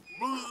be going.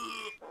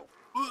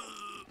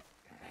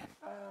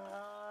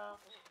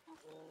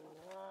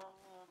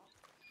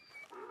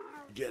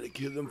 You gotta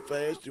kill them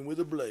fast and with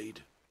a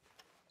blade.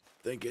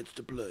 Think it's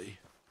the play.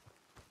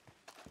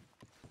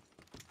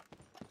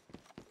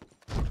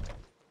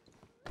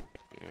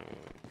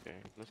 Okay,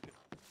 let's go.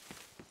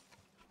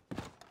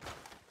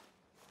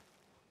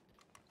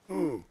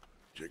 Oh,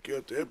 check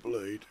out that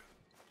blade.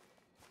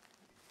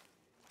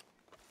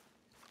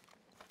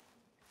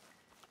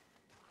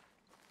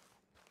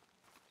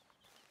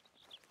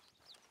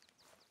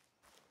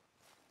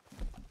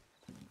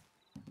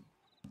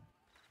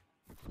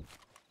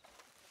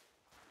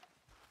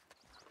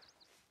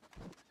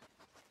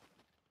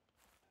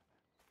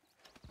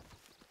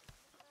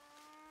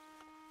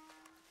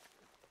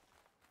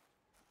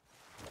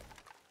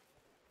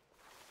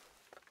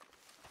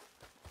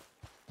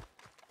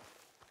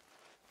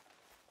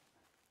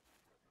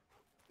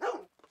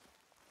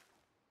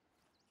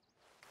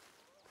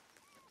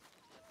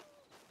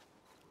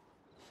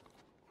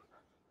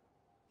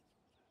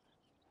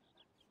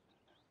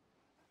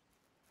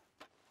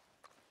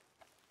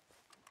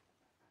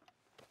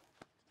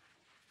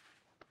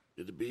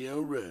 It'll be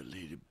alright,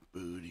 little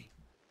buddy.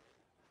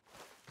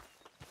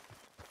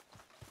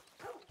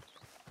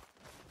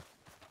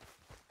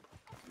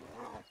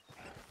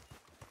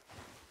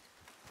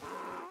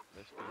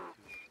 Let's go to...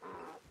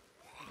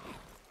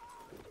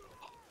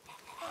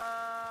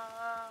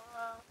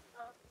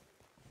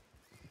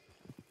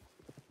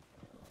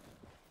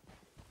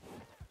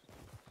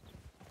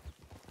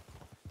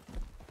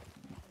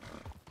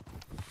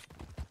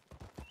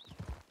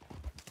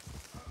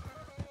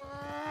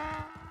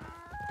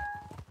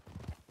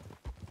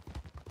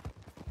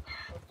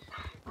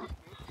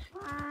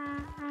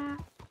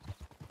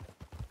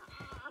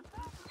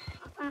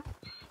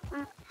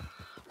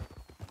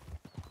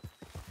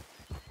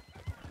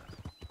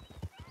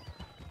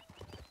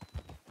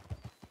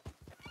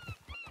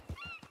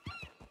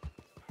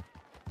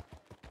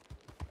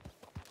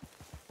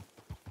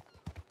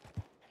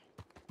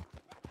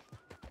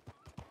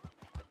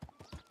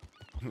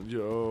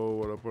 Yo,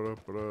 what up, what up,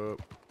 what up?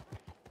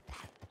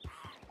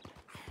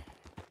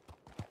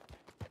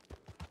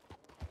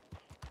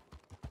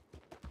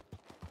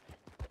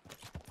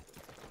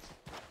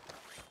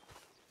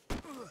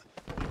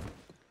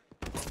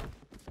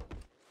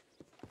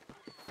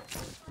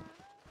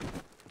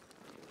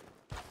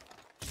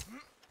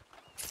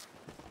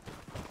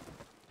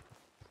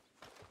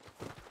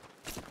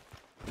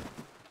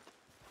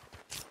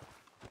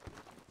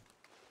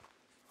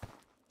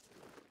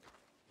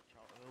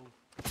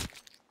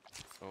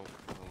 Oh,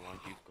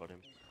 you got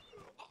him.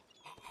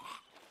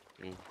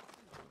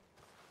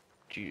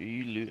 Are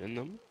you looting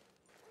them?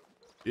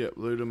 Yep,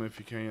 loot them if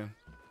you can.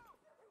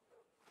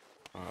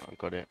 I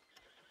got it.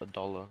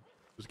 $1.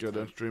 Just go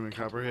down streaming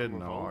Copperhead.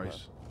 revolver.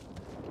 Nice.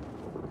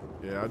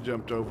 Yeah, I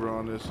jumped over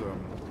on this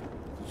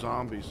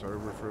zombie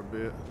server for a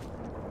bit.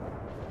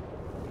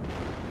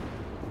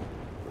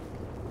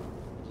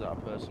 Is that a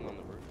person on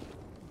the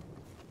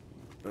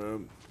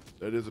roof?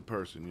 That is a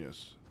person,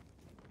 yes.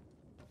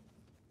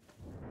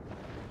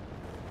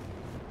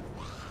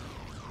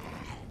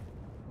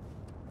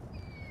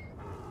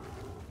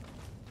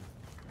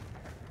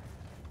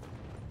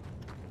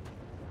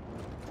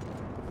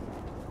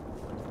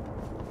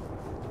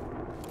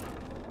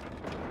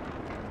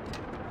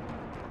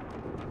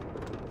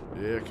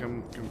 Yeah,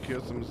 come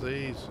kill some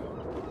Z's.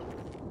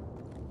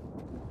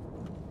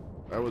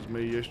 That was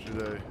me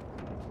yesterday.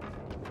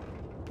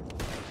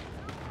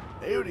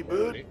 Howdy,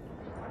 bud.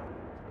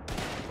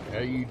 How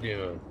you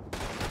doing?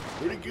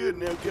 Pretty good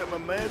now. Got my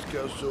mask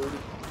all sorted.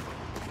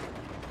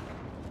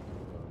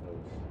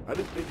 I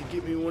just need to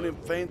get me one of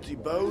them fancy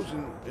bows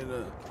and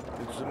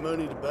some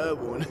money to buy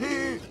one.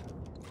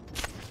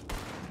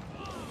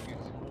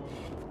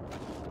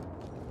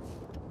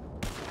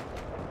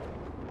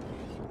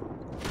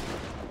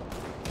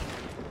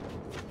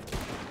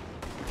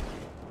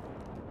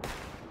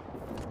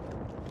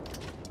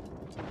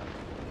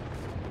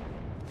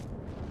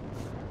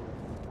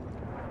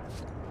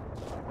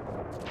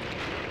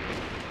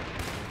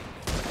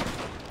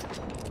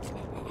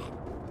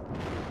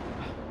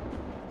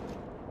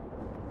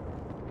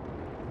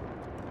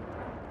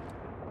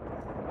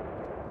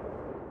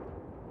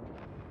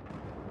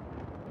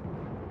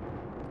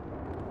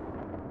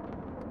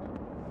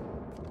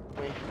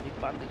 me. I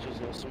need bandages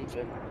or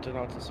something. I don't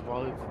know how to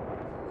survive.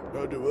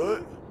 Oh, do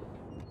what?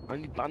 I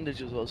need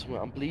bandages or something.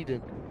 I'm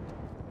bleeding.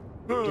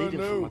 Oh, Bleeding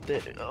from no. my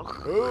dick.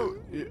 Oh,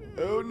 yeah.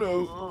 Oh,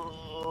 no.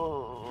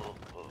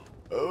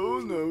 Oh,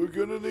 no. We're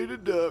gonna need a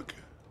duck.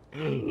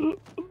 Gonna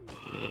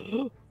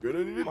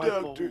need a My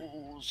doctor.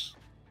 balls.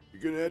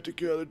 You're gonna have to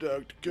call a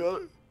doctor. Call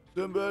it.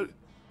 Somebody.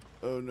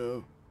 Oh,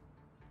 no.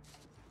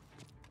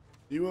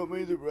 You want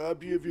me to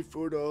rob you of your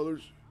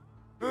 $4?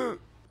 Huh?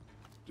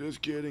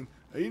 Just kidding.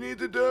 You need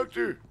the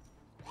doctor.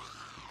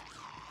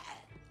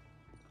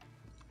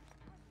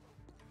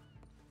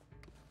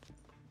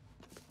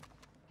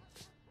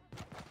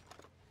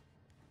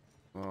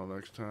 Oh,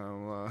 next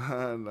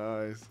time.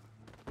 Nice.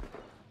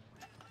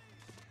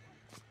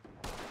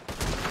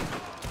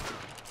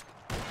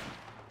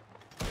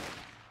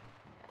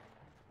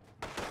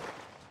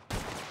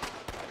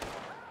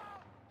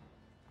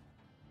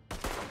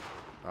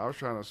 I was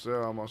trying to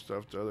sell all my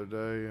stuff the other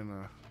day,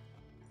 and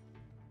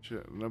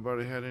shit,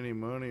 nobody had any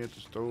money at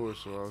the store,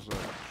 so I was like,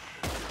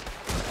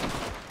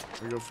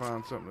 we go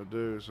find something to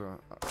do. So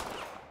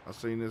I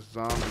seen this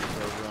zombie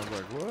server. I was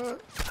like,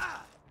 what?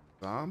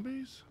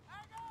 Zombies?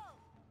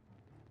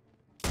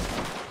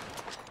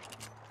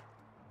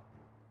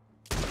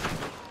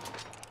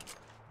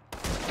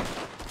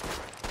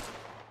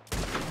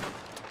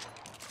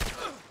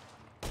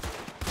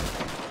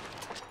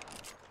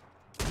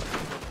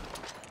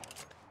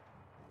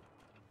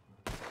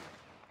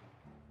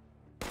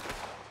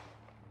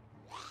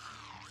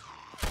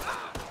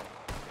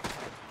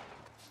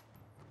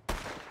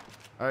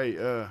 Hey,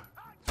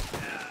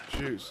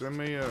 shoot, send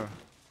me a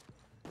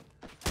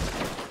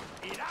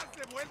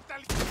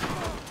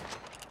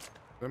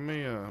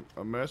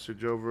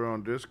message over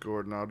on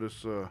Discord, and I'll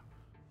just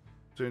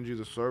send you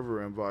the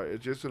server invite.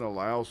 It's just an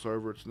allow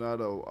server. It's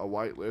not a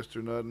whitelist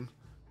or nothing.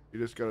 You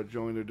just gotta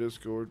join the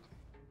Discord.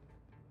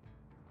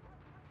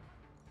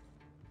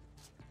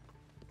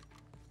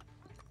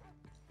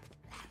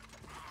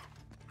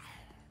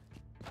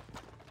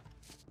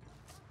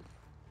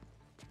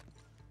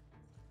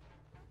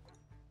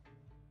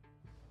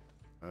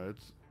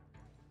 It's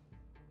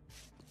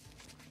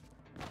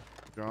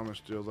Drama's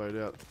still laid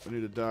out. I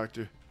need a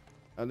doctor.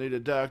 I need a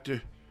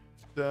doctor.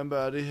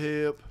 Somebody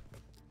help.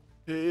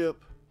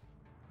 Help.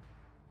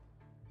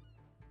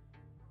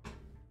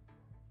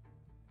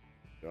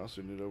 I'll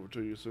send it over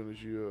to you as soon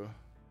as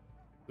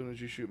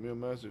you shoot me a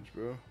message,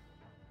 bro.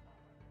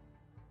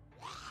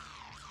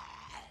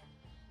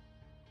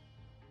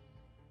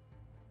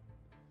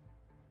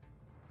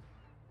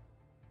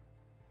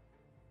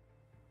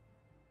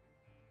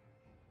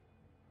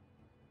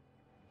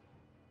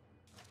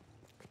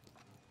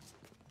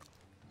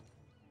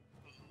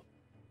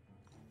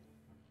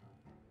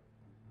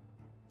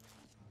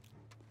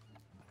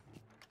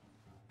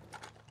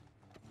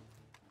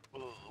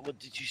 What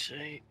did you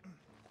say?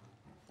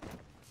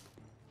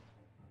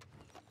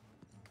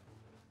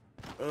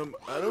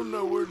 I don't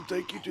know where to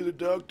take you to the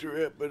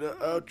doctor at, but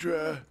I'll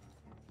try.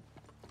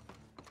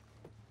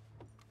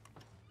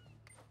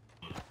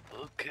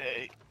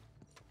 Okay.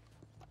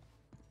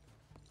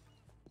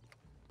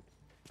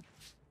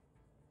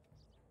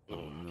 Oh,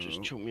 no.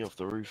 Just chuck me off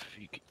the roof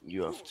if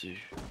you have to.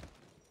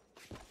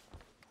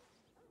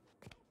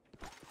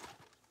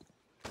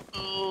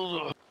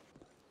 Oh.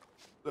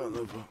 Son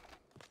of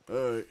a...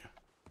 Alright.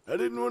 I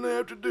didn't want to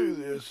have to do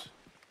this.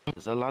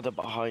 There's a ladder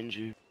behind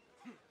you.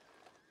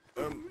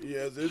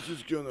 Yeah, this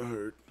is gonna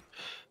hurt.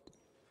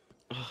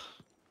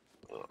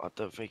 I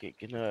don't think it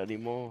can hurt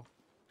anymore.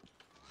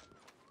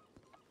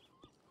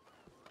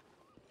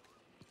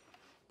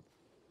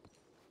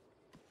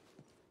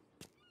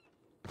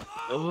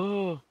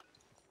 Oh.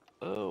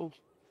 Oh.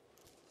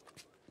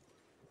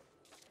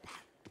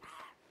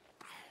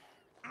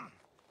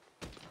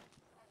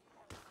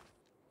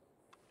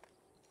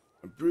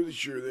 I'm pretty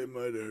sure that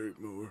might have hurt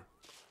more.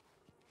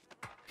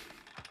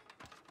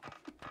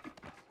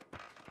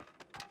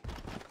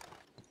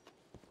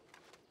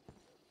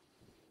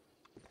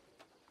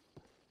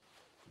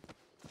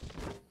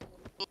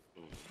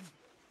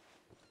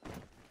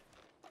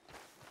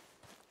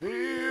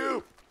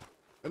 Help!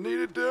 I need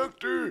a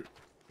doctor!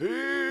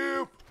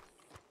 Help!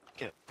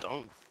 Get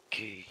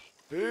donkey.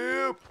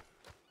 Help!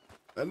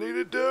 I need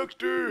a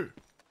doctor!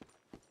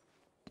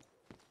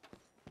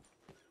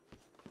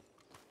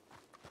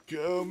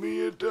 Call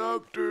me a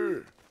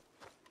doctor!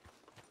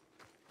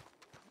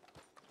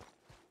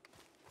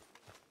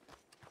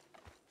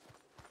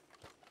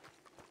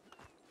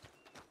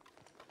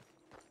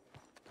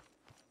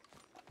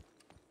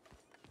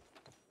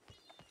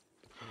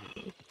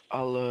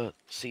 I'll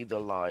see the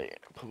light.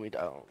 Put me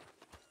down.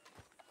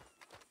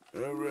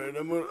 All right,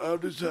 I'll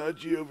just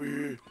hide you over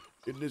here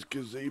in this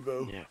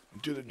gazebo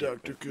until the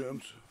doctor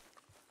comes.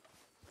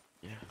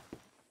 Yeah.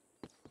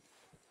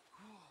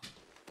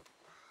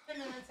 10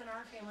 minutes in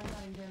our family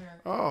having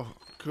dinner. Oh,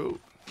 cool.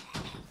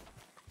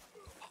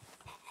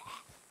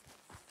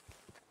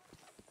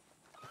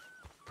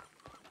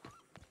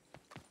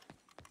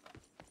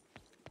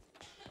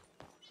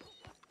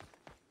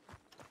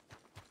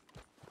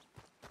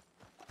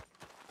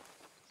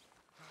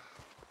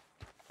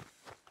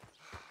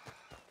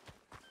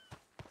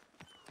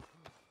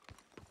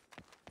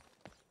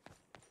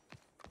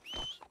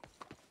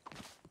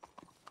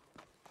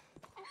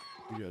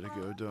 You gotta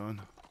go,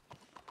 Don.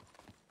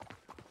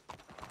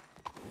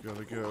 You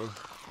gotta go.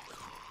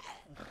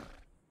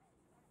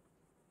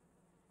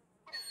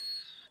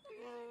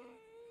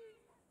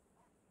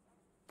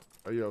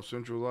 Hey, yo,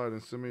 Central Light,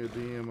 and send me a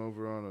DM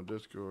over on a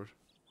Discord.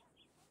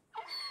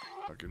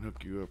 I can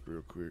hook you up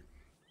real quick.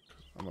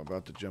 I'm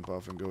about to jump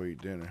off and go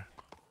eat dinner.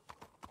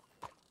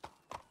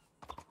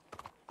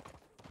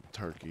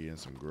 Turkey and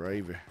some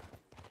gravy.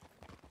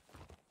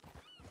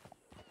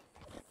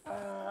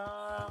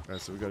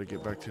 Alright, so we gotta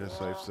get back to the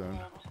safe zone.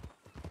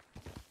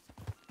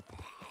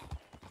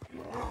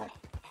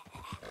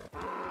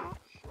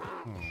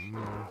 Oh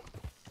man.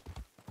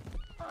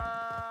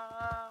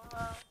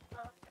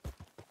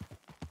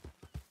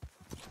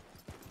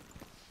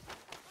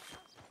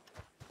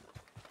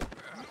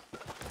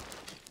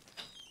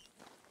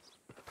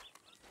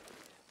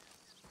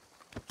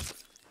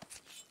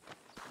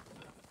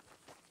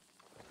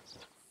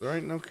 There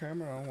ain't no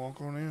camera, I'll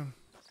walk on in.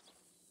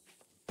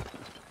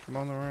 Come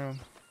on around.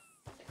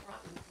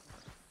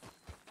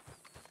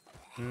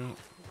 Yeah.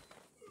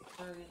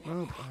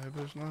 Nope, I hope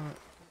it's not.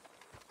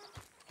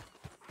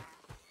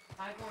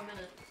 5 more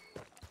minutes.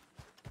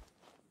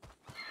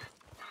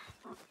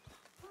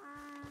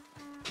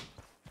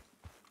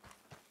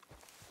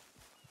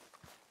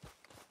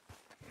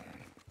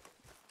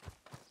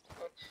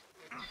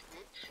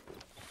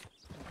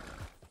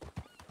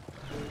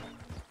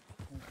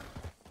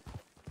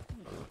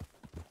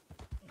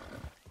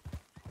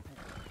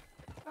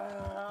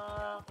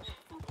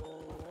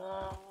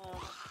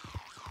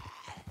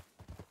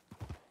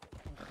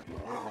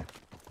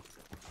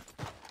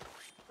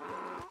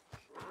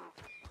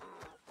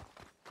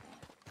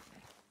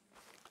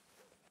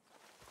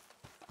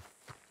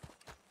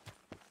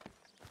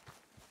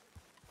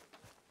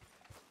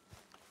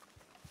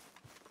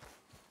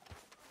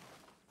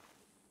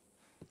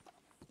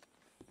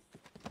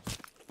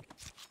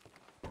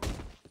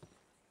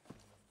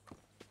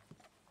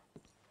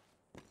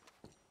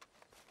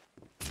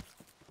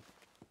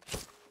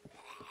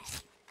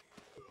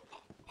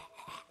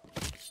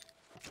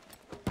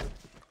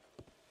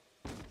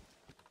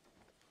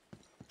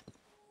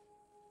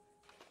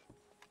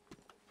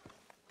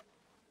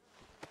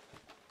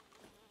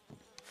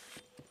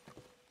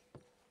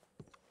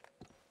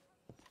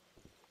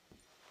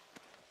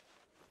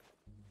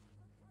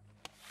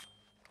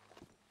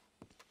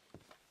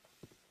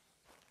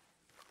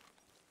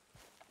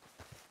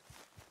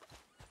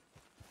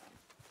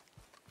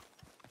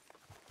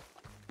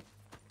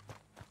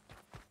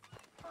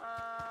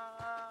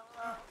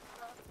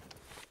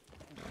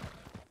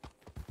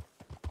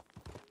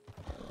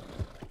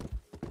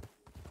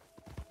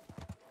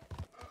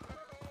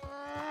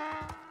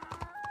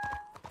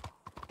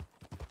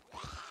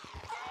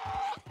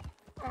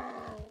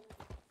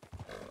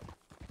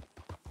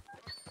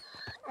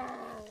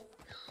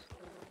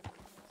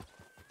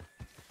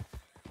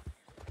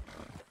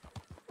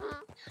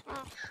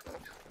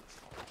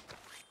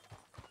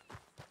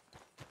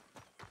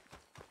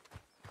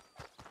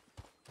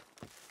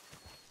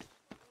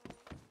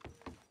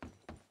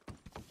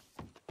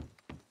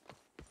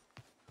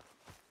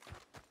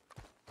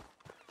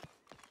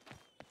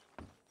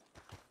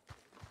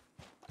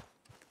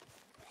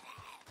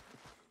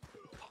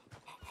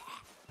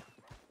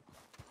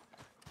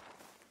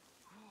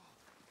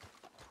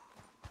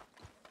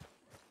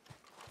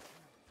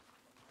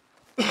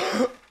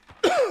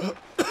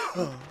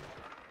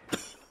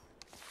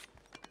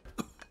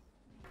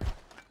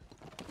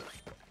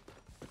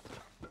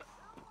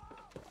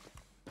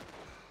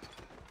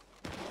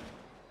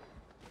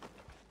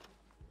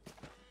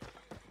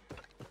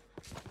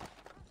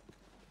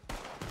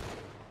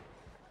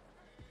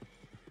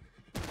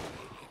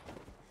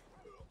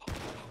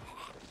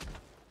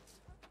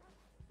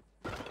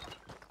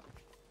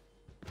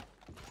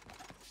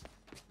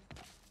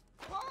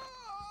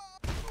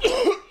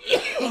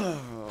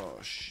 Oh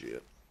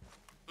shit.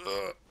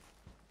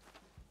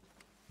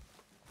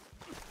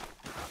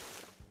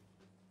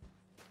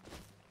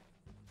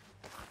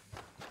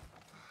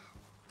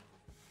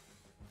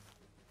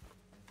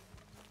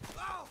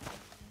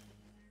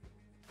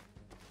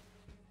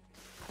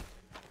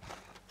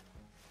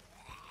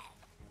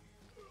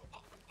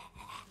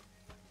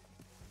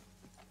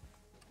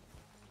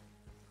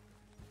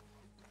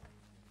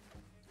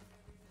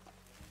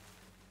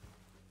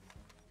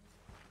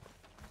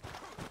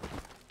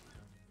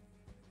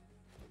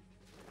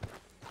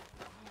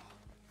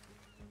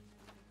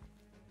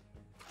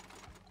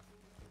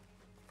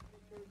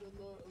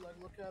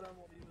 Look at him,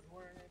 what he was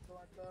wearing, anything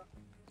like that.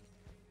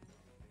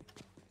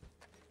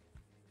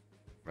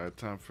 Right,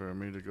 time for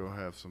me to go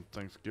have some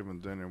Thanksgiving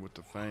dinner with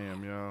the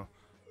fam, y'all.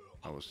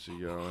 I will see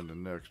y'all in the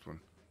next one.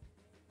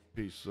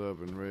 Peace,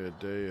 love, and Red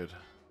Dead.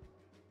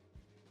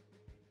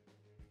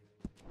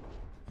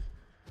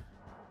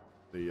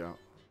 See y'all.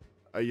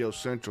 Hey, yo,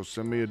 Central,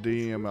 send me a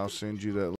DM. I'll send you that